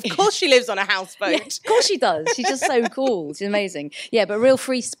houseboat. Of course she lives on a houseboat. Yeah, of course she does. She's just so cool. She's amazing. Yeah, but real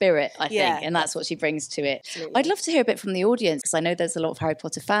free spirit, I think, and that's what she brings to it. Absolutely. I'd love to hear a bit from the audience, because I know there's a lot of Harry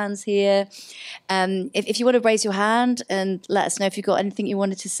Potter fans here. If you want to raise your hand and let us know if you've got anything you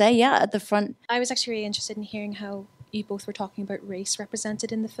wanted to say, at the front. I was actually really interested in hearing how you both were talking about race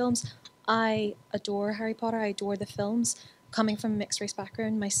represented in the films. I adore Harry Potter. I adore the films. Coming from a mixed race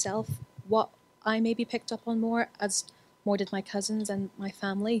background myself, what I maybe picked up on more, as more did my cousins and my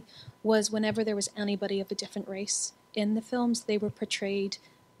family, was whenever there was anybody of a different race in the films, they were portrayed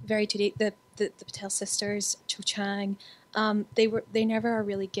very today. The Patel sisters, Cho Chang, they never are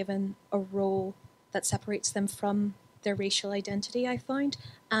really given a role that separates them from their racial identity, I find.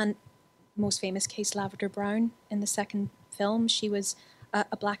 And most famous case, Lavender Brown in the second film, she was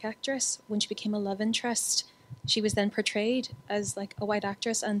a black actress. When she became a love interest, she was then portrayed as like a white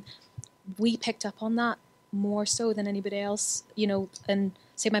actress, and we picked up on that more so than anybody else, you know, and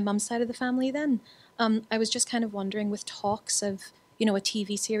say my mum's side of the family then. I was just kind of wondering, with talks of, you know, a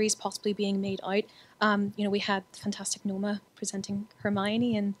TV series possibly being made out, you know, we had Fantastic Noma presenting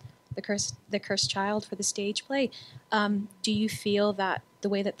Hermione and the Cursed Child for the stage play. Do you feel that the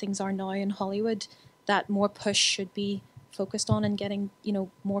way that things are now in Hollywood, that more push should be focused on and getting, you know,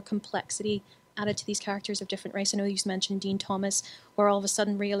 more complexity added to these characters of different race? I know you mentioned Dean Thomas, where all of a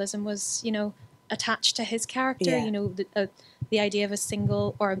sudden realism was, you know, attached to his character. You know, the idea of a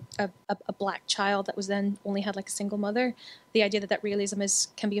single or a black child that was then only had like a single mother. The idea that realism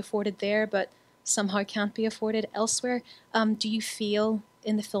can be afforded there, but somehow can't be afforded elsewhere. Do you feel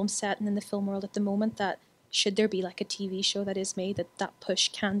in the film set and in the film world at the moment that should there be like a TV show that is made, that push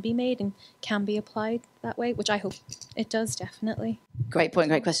can be made and can be applied that way, which I hope it does, definitely. Great point,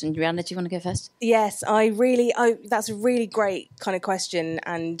 great question. Rhianna, do you want to go first? Yes, that's a really great kind of question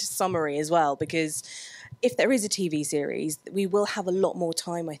and summary as well, because if there is a TV series, we will have a lot more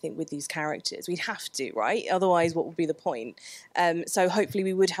time, I think, with these characters. We'd have to, right? Otherwise, what would be the point? So hopefully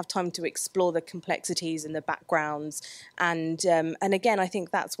we would have time to explore the complexities and the backgrounds. And again, I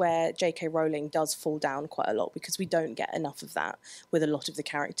think that's where J.K. Rowling does fall down quite a lot, because we don't get enough of that with a lot of the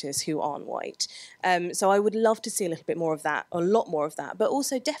characters who aren't white. So I would love to see a little bit more of that, a lot more of that. But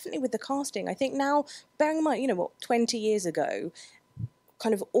also definitely with the casting. I think now, bearing in mind, 20 years ago,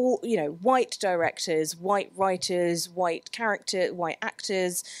 kind of all, white directors, white writers, white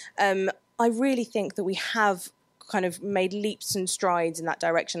actors. I really think that we have kind of made leaps and strides in that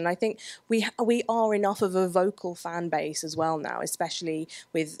direction. And I think we are enough of a vocal fan base as well now, especially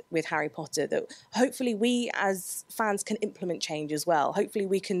with Harry Potter, that hopefully we as fans can implement change as well. Hopefully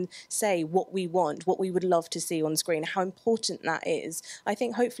we can say what we want, what we would love to see on screen, how important that is. I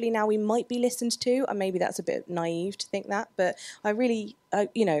think hopefully now we might be listened to, and maybe that's a bit naive to think that, but I really, I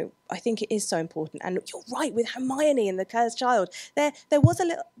think it is so important. And you're right, with Hermione and the Cursed Child, there was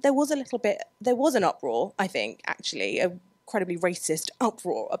an uproar, I think, actually, a incredibly racist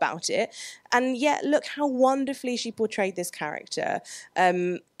uproar about it. And yet, look how wonderfully she portrayed this character.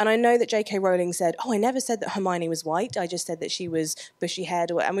 And I know that J.K. Rowling said, I never said that Hermione was white. I just said that she was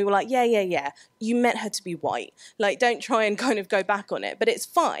bushy-haired. And we were like, yeah. You meant her to be white. Like, don't try and kind of go back on it. But it's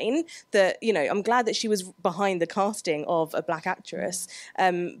fine that, I'm glad that she was behind the casting of a black actress.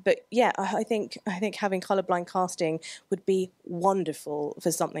 But yeah, I think having colourblind casting would be wonderful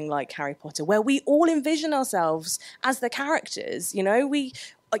for something like Harry Potter, where we all envision ourselves as the characters.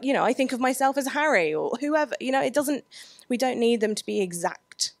 I think of myself as Harry or whoever. We don't need them to be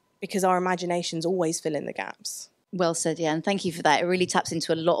exact, because our imaginations always fill in the gaps. Well said, yeah, and thank you for that. It really taps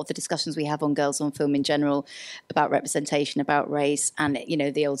into a lot of the discussions we have on Girls on Film in general about representation, about race, and,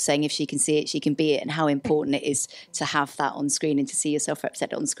 the old saying, if she can see it, she can be it, and how important it is to have that on screen and to see yourself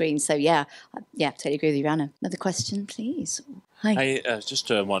represented on screen. So, yeah, totally agree with you, Rhianna. Another question, please. Hi. I just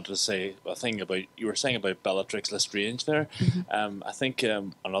wanted to say a thing about, you were saying about Bellatrix Lestrange there. Mm-hmm. I think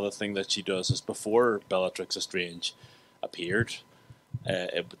another thing that she does is, before Bellatrix Lestrange appeared,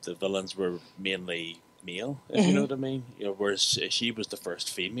 the villains were mainly male, if you know what I mean. Whereas she was the first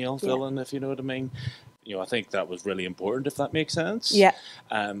female villain, if you know what I mean. I think that was really important, if that makes sense. Yeah.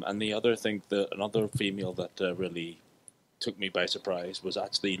 And the other thing, another female that really took me by surprise was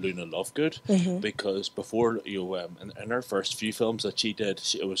actually Luna Lovegood, because before in her first few films that she did,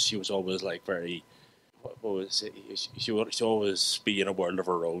 she was always like very, what was it? She would always be in a world of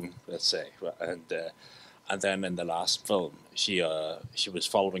her own, let's say, and then in the last film, she was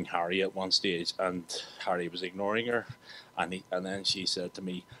following Harry at one stage, and Harry was ignoring her, and then she said to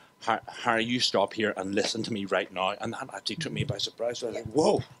me, Harry, you stop here and listen to me right now. And that actually took me by surprise. So I was like,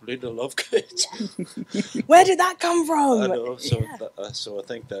 whoa, Luna Lovegood. Where did that come from? I know. So I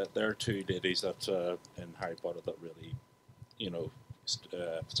think that there are two ladies that in Harry Potter that really,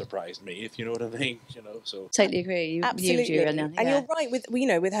 surprised me, if you know what I mean. So totally agree. Absolutely. And you're right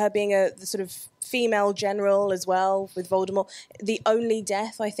with her being the sort of female general as well, with Voldemort. The only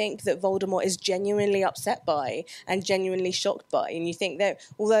death I think that Voldemort is genuinely upset by and genuinely shocked by, and you think that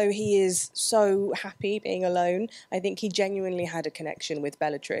although he is so happy being alone, I think he genuinely had a connection with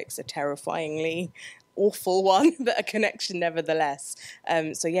Bellatrix, a terrifyingly awful one, but a connection nevertheless.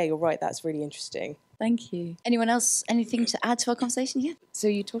 So yeah, you're right. That's really interesting. Thank you. Anyone else, anything to add to our conversation? Yeah. So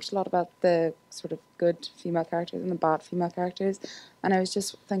you talked a lot about the sort of good female characters and the bad female characters. And I was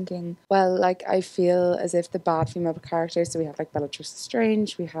just thinking, well, I feel as if the bad female characters, so we have Bellatrix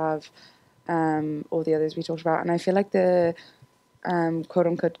Lestrange, we have all the others we talked about, and I feel like the quote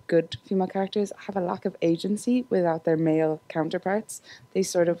unquote good female characters have a lack of agency without their male counterparts.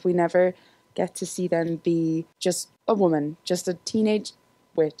 We never get to see them be just a woman, just a teenage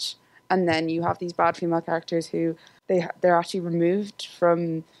witch. And then you have these bad female characters who they're actually removed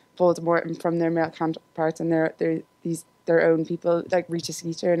from Voldemort and from their male counterparts, and they're their own people, like Rita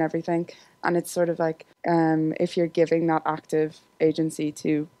Skeeter and everything. And it's sort of like, if you're giving that active agency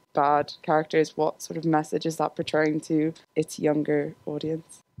to bad characters, what sort of message is that portraying to its younger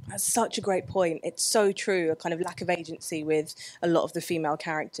audience? That's such a great point. It's so true, a kind of lack of agency with a lot of the female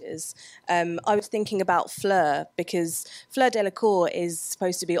characters. I was thinking about Fleur, because Fleur Delacour is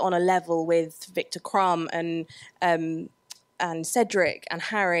supposed to be on a level with Victor Crumb and Cedric and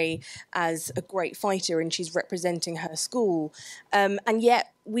Harry as a great fighter, and she's representing her school. And yet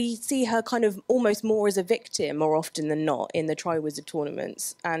we see her kind of almost more as a victim more often than not in the Triwizard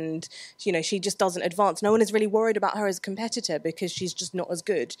tournaments. And, you know, she just doesn't advance. No one is really worried about her as a competitor because she's just not as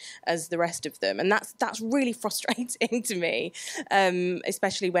good as the rest of them. And that's really frustrating to me,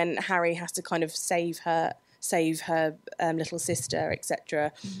 especially when Harry has to kind of save her little sister,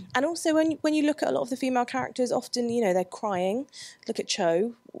 etc. And also when you look at a lot of the female characters, often, you know, they're crying. Look at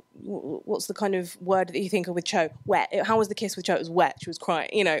Cho. What's the kind of word that you think of with Cho? Wet. How was the kiss with Cho? It was wet. She was crying.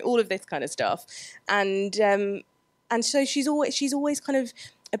 You know, all of this kind of stuff. And so she's always kind of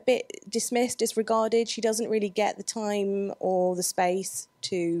a bit dismissed, disregarded. She doesn't really get the time or the space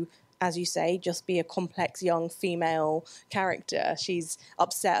to, as you say, just be a complex young female character. She's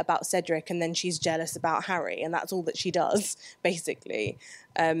upset about Cedric and then she's jealous about Harry, and that's all that she does, basically.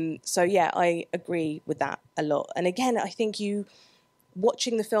 So yeah, I agree with that a lot. And again, I think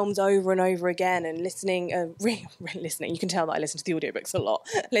watching the films over and over again and listening, you can tell that I listen to the audiobooks a lot,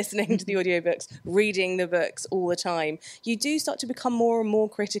 listening to the audiobooks, reading the books all the time, you do start to become more and more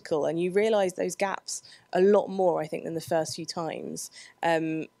critical, and you realise those gaps a lot more, I think, than the first few times.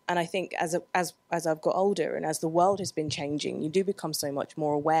 And I think as I've got older and as the world has been changing, you do become so much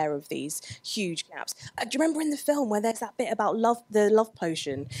more aware of these huge gaps. Do you remember in the film where there's that bit about the love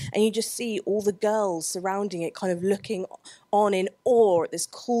potion, and you just see all the girls surrounding it kind of looking on in awe at this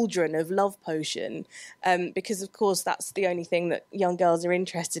cauldron of love potion, because of course that's the only thing that young girls are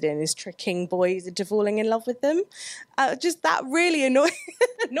interested in, is tricking boys into falling in love with them. Just that really annoyed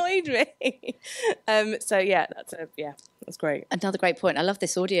me. So yeah, that's great. Another great point. I love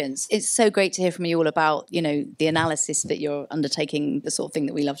this audience. It's so great to hear from you all about, you know, the analysis that you're undertaking, the sort of thing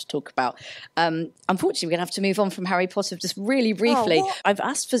that we love to talk about. Unfortunately, we're going to have to move on from Harry Potter just really briefly. I've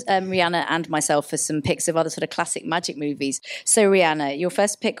asked for Rhianna and myself for some picks of other sort of classic magic movies. So Rhianna, your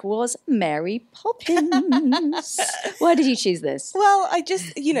first pick was Mary Poppins. Why did you choose this? Well, I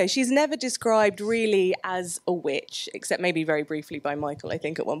just, you know, she's never described really as a witch, except maybe very briefly by Michael, I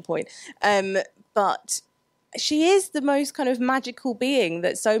think, at one point. But she is the most kind of magical being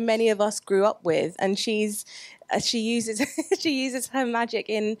that so many of us grew up with, and she uses her magic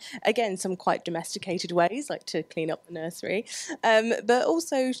in, again, some quite domesticated ways, like to clean up the nursery, but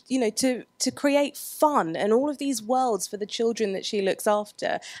also, you know, to create fun and all of these worlds for the children that she looks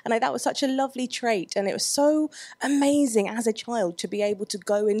after. And that was such a lovely trait, and it was so amazing as a child to be able to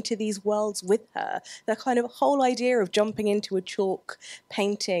go into these worlds with her. The kind of whole idea of jumping into a chalk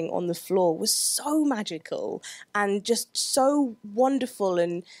painting on the floor was so magical and just so wonderful.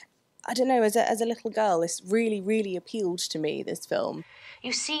 And I don't know, as a little girl, this really, really appealed to me, this film.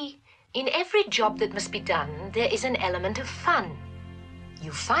 You see, in every job that must be done, there is an element of fun.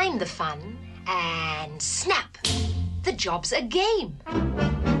 You find the fun, and snap, the job's a game.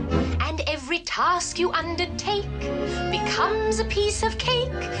 And every task you undertake becomes a piece of cake,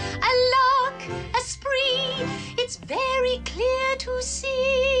 a lark, a spree. It's very clear to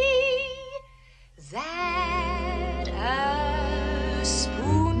see that a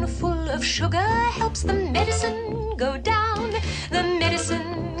spoonful of sugar helps the medicine go down, the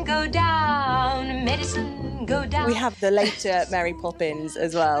medicine go down, medicine go down. We have the later Mary Poppins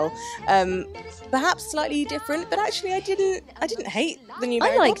as well. Perhaps slightly different, but actually I didn't hate the new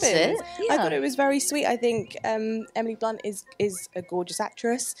Mary Poppins. I liked it. Yeah. I thought it was very sweet. I think Emily Blunt is a gorgeous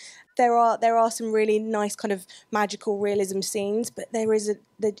actress. There are some really nice kind of magical realism scenes, but there is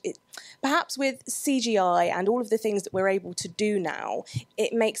perhaps with CGI and all of the things that we're able to do now,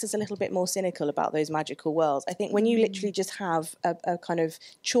 it makes us a little bit more cynical about those magical worlds. I think when you literally just have a kind of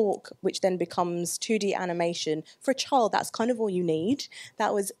chalk, which then becomes 2D animation, for a child, that's kind of all you need.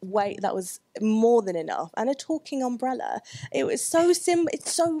 That was more than enough. And a talking umbrella, it was so simple.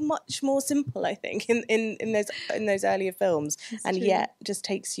 It's so much more simple, I think, in those earlier films, and yet just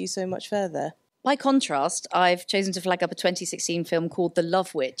takes you so much further. By contrast, I've chosen to flag up a 2016 film called The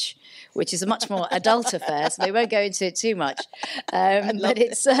Love Witch, which is a much more adult affair, so they won't go into it too much. But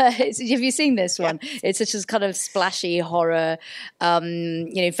it's have you seen this one? It's such a kind of splashy horror,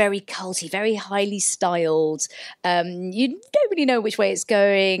 very culty, very highly styled. You don't really know which way it's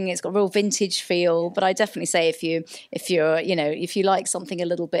going. It's got a real vintage feel, but I definitely say if you like something a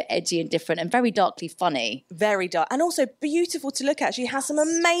little bit edgy and different and very darkly funny. Very dark, and also beautiful to look at. She has some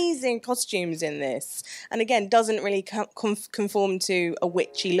amazing costumes in this, and again doesn't really conform to a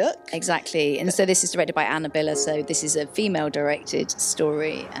witchy look. Exactly. And so this is directed by Annabella, so this is a female directed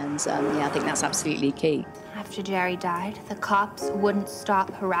story, and I think that's absolutely key. After Jerry died, the cops wouldn't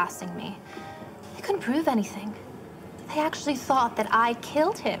stop harassing me. They couldn't prove anything. They actually thought that I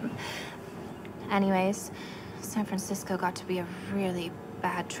killed him. Anyways, San Francisco got to be a really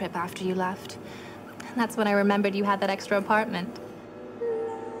bad trip after you left. And that's when I remembered you had that extra apartment.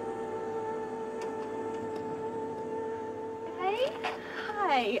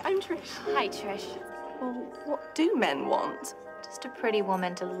 Hi, I'm Trish. Hi, Trish. Well, what do men want? Just a pretty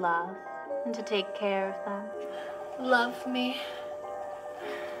woman to love and to take care of them. Love me.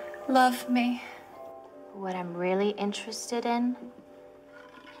 Love me. What I'm really interested in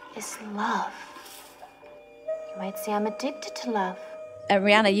is love. You might say I'm addicted to love.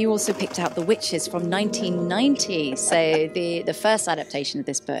 Rhianna, you also picked out The Witches from 1990, so the first adaptation of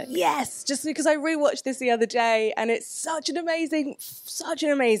this book. Yes, just because I rewatched this the other day, and it's such an amazing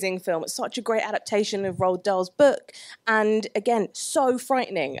film. It's such a great adaptation of Roald Dahl's book, and again, so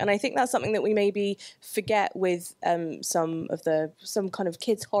frightening. And I think that's something that we maybe forget with some kind of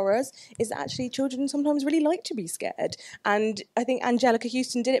kids' horrors, is that actually children sometimes really like to be scared. And I think Angelica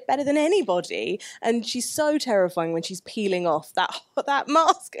Houston did it better than anybody, and she's so terrifying when she's peeling off that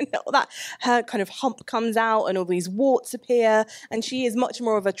mask and all that, her kind of hump comes out and all these warts appear, and she is much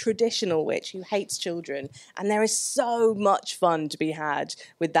more of a traditional witch who hates children, and there is so much fun to be had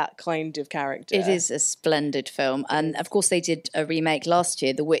with that kind of character. It is a splendid film, and of course they did a remake last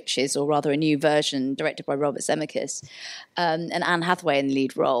year, The Witches, or rather a new version directed by Robert Zemeckis, and Anne Hathaway in the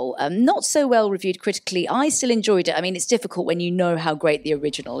lead role. Not so well reviewed critically. I still enjoyed it. I mean, it's difficult when you know how great the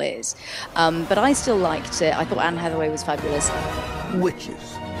original is, but I still liked it. I thought Anne Hathaway was fabulous.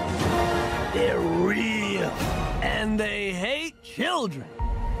 Witches. They're real, and they hate children.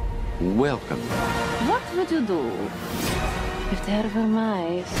 Welcome. What would you do if there were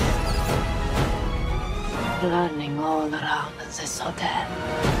mice running all around this hotel?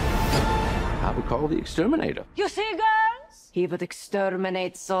 I would call the exterminator. You see, girls? He would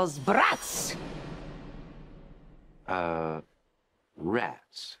exterminate those brats. Rats.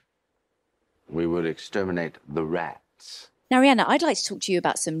 We would exterminate the rats. Now, Rhianna, I'd like to talk to you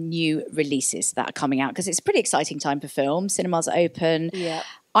about some new releases that are coming out, because it's a pretty exciting time for film. Cinemas are open. Yeah.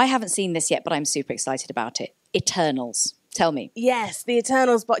 I haven't seen this yet, but I'm super excited about it. Eternals. Tell me. Yes, The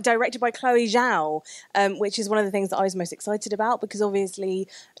Eternals, directed by Chloe Zhao, which is one of the things that I was most excited about, because obviously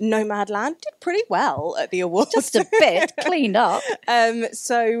Nomadland did pretty well at the awards. Just a bit, cleaned up.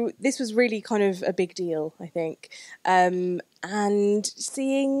 So this was really kind of a big deal, I think. And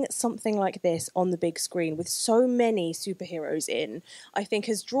seeing something like this on the big screen with so many superheroes in, I think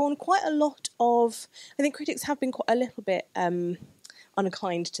has drawn quite a lot of... I think critics have been quite a little bit...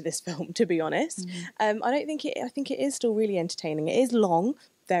 unkind to this film, to be honest. I think it is still really entertaining. It is long,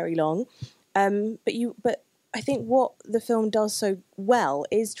 very long, but I think what the film does so well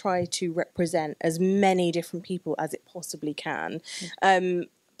is try to represent as many different people as it possibly can.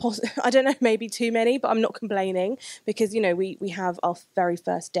 I don't know, maybe too many, but I'm not complaining, because, we have our very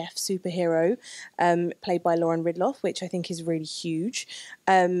first deaf superhero, played by Lauren Ridloff, which I think is really huge.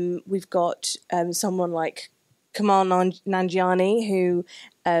 We've got someone like Kamal Nanjiani, who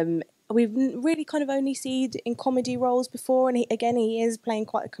we've really kind of only seen in comedy roles before, and he is playing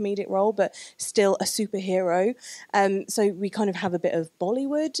quite a comedic role, but still a superhero. So we kind of have a bit of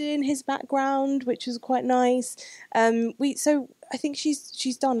Bollywood in his background, which is quite nice. So I think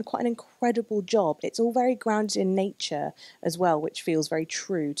she's done quite an incredible job. It's all very grounded in nature as well, which feels very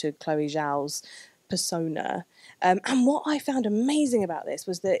true to Chloe Zhao's persona. And what I found amazing about this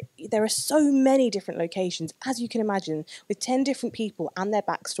was that there are so many different locations, as you can imagine, with 10 different people and their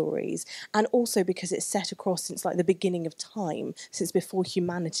backstories, and also because it's set across since like the beginning of time, since before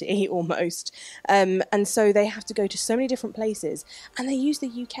humanity almost. And so they have to go to so many different places, and they use the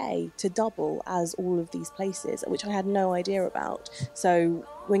UK to double as all of these places, which I had no idea about. So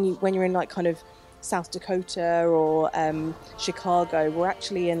when you're in like kind of South Dakota or Chicago. We're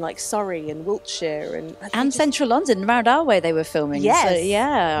actually in like Surrey and Wiltshire and central London, around our way they were filming. Yes. So,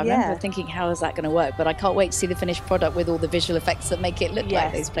 I remember thinking, how is that going to work? But I can't wait to see the finished product with all the visual effects that make it look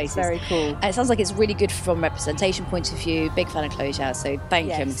like those places. Very cool. And it sounds like it's really good from a representation point of view. Big fan of Chloe Zhao, so thank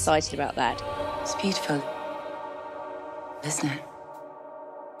you. I'm excited about that. It's beautiful, isn't it?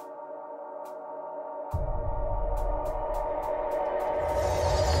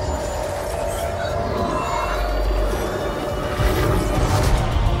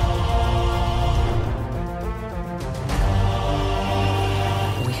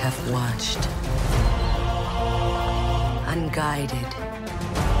 Watched, unguided,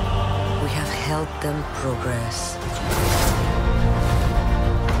 we have helped them progress,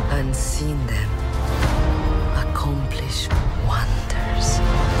 and seen them accomplish wonders.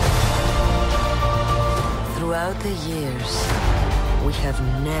 Throughout the years, we have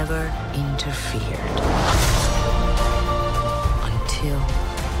never interfered until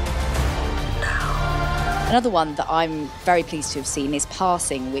Another one that I'm very pleased to have seen is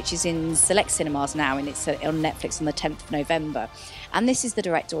Passing, which is in select cinemas now, and it's on Netflix on the 10th of November. And this is the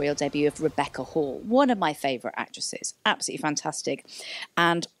directorial debut of Rebecca Hall, one of my favourite actresses. Absolutely fantastic.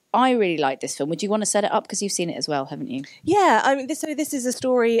 And I really like this film. Would you want to set it up? Because you've seen it as well, haven't you? Yeah, this is a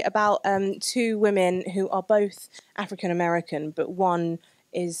story about two women who are both African-American, but one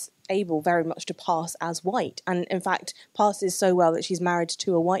is able very much to pass as white. And in fact, passes so well that she's married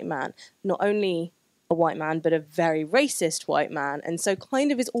to a white man. Not only a white man, but a very racist white man, and so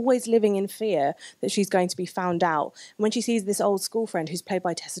kind of is always living in fear that she's going to be found out. And when she sees this old school friend who's played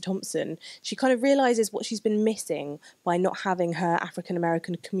by Tessa Thompson, she kind of realises what she's been missing by not having her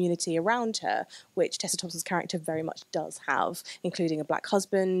African-American community around her, which Tessa Thompson's character very much does have, including a black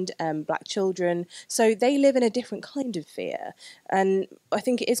husband, black children. So they live in a different kind of fear. And I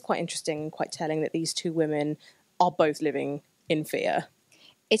think it is quite interesting and quite telling that these two women are both living in fear.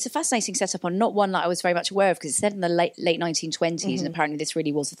 It's a fascinating setup on not one that I was very much aware of, because it's set in the late 1920s, and apparently this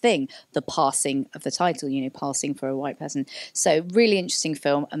really was a thing, the passing of the title, passing for a white person. So really interesting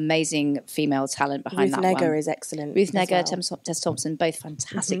film, amazing female talent behind Ruth that one. Negga is excellent. Ruth Negga, Tessa Thompson, both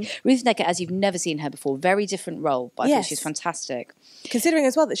fantastic. Ruth Negga, as you've never seen her before, very different role, but I thought she's fantastic. Considering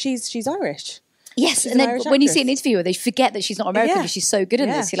as well that she's Irish. Yes, she's and then Irish when you actress. see an interview with her, they forget that she's not American because she's so good in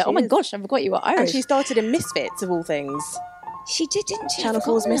this. You're like, oh my gosh, I forgot you were Irish. And she started in Misfits, of all things. She did, didn't she? Channel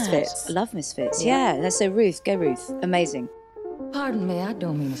 4's Misfits. I love Misfits, yeah. So Ruth, go Ruth. Amazing. Pardon me, I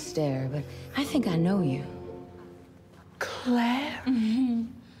don't mean to stare, but I think I know you. Claire?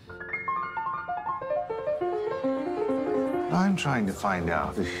 I'm trying to find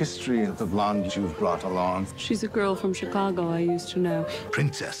out the history of the blonde you've brought along. She's a girl from Chicago I used to know.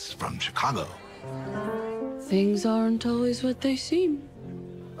 Princess from Chicago. Things aren't always what they seem.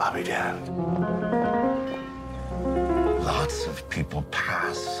 I'll be damned. Lots of people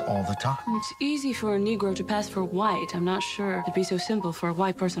pass all the time. It's easy for a Negro to pass for white. I'm not sure it'd be so simple for a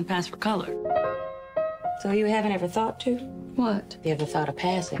white person to pass for color. So you haven't ever thought to? What? You ever thought of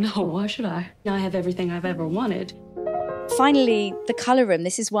passing? No, why should I? I have everything I've ever wanted. Finally, The Colour Room.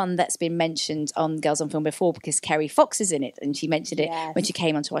 This is one that's been mentioned on Girls on Film before because Kerry Fox is in it, and she mentioned it when she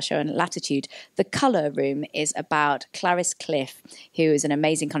came onto our show on Latitude. The Colour Room is about Clarice Cliff, who is an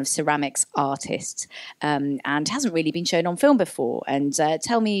amazing kind of ceramics artist and hasn't really been shown on film before. And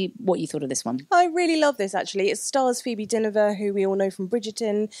tell me what you thought of this one. I really love this, actually. It stars Phoebe Dynevor, who we all know from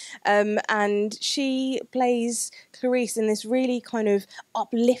Bridgerton, and she plays Clarice in this really kind of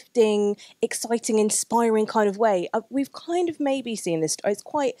uplifting, exciting, inspiring kind of way. We've kind of maybe seen this. It's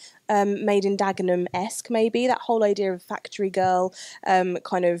quite Made in Dagenham-esque, maybe, that whole idea of factory girl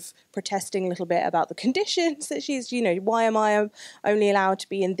kind of protesting a little bit about the conditions that she's, why am I only allowed to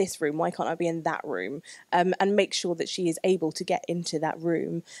be in this room? Why can't I be in that room? And make sure that she is able to get into that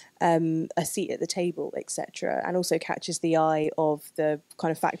room, a seat at the table, etc. And also catches the eye of the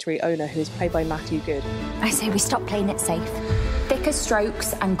kind of factory owner, who is played by Matthew Good. I say we stop playing it safe. Thicker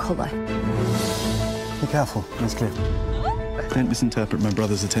strokes and colour. Be careful, Miss Cliff. Don't misinterpret my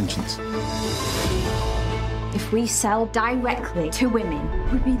brother's attentions. If we sell directly to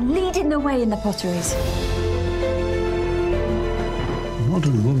women, we'd be leading the way in the potteries. A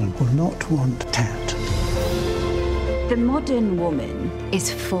modern woman will not want tat. The modern woman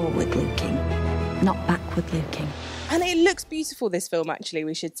is forward-looking, not backward-looking. And it looks beautiful, this film, actually,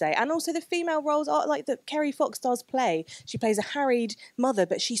 we should say. And also the female roles are like that Kerry Fox does play. She plays a harried mother,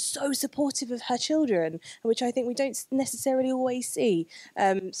 but she's so supportive of her children, which I think we don't necessarily always see.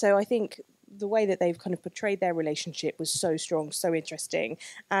 So I think the way that they've kind of portrayed their relationship was so strong, so interesting.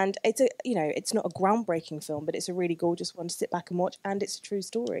 And it's it's not a groundbreaking film, but it's a really gorgeous one to sit back and watch, and it's a true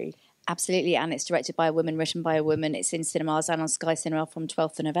story. Absolutely, and it's directed by a woman, written by a woman. It's in cinemas and on Sky Cinema from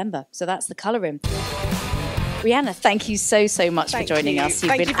 12th of November. So that's The Colour Room. Rhianna, thank you so much for joining us.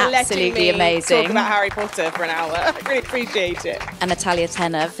 You've been absolutely amazing. Talk about Harry Potter for an hour. I really appreciate it. And Natalia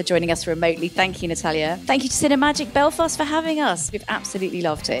Tena for joining us remotely. Thank you, Natalia. Thank you to Cinemagic Belfast for having us. We've absolutely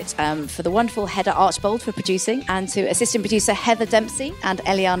loved it. For the wonderful Heather Archbold for producing, and to assistant producer Heather Dempsey and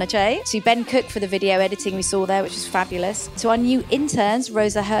Eliana J. To Ben Cook for the video editing we saw there, which was fabulous. To our new interns,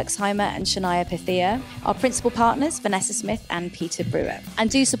 Rosa Herxheimer and Shania Pythia. Our principal partners, Vanessa Smith and Peter Brewer. And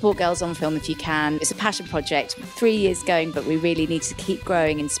do support Girls on Film if you can. It's a passion project. 3 years going, but we really need to keep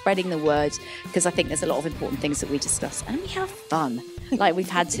growing and spreading the word, because I think there's a lot of important things that we discuss and we have fun like we've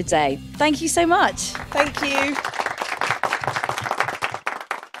had today. Thank you so much. Thank you.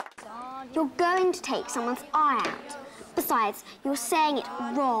 You're going to take someone's eye out. Besides, you're saying it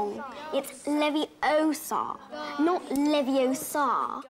wrong. It's Leviosa, not Leviosa.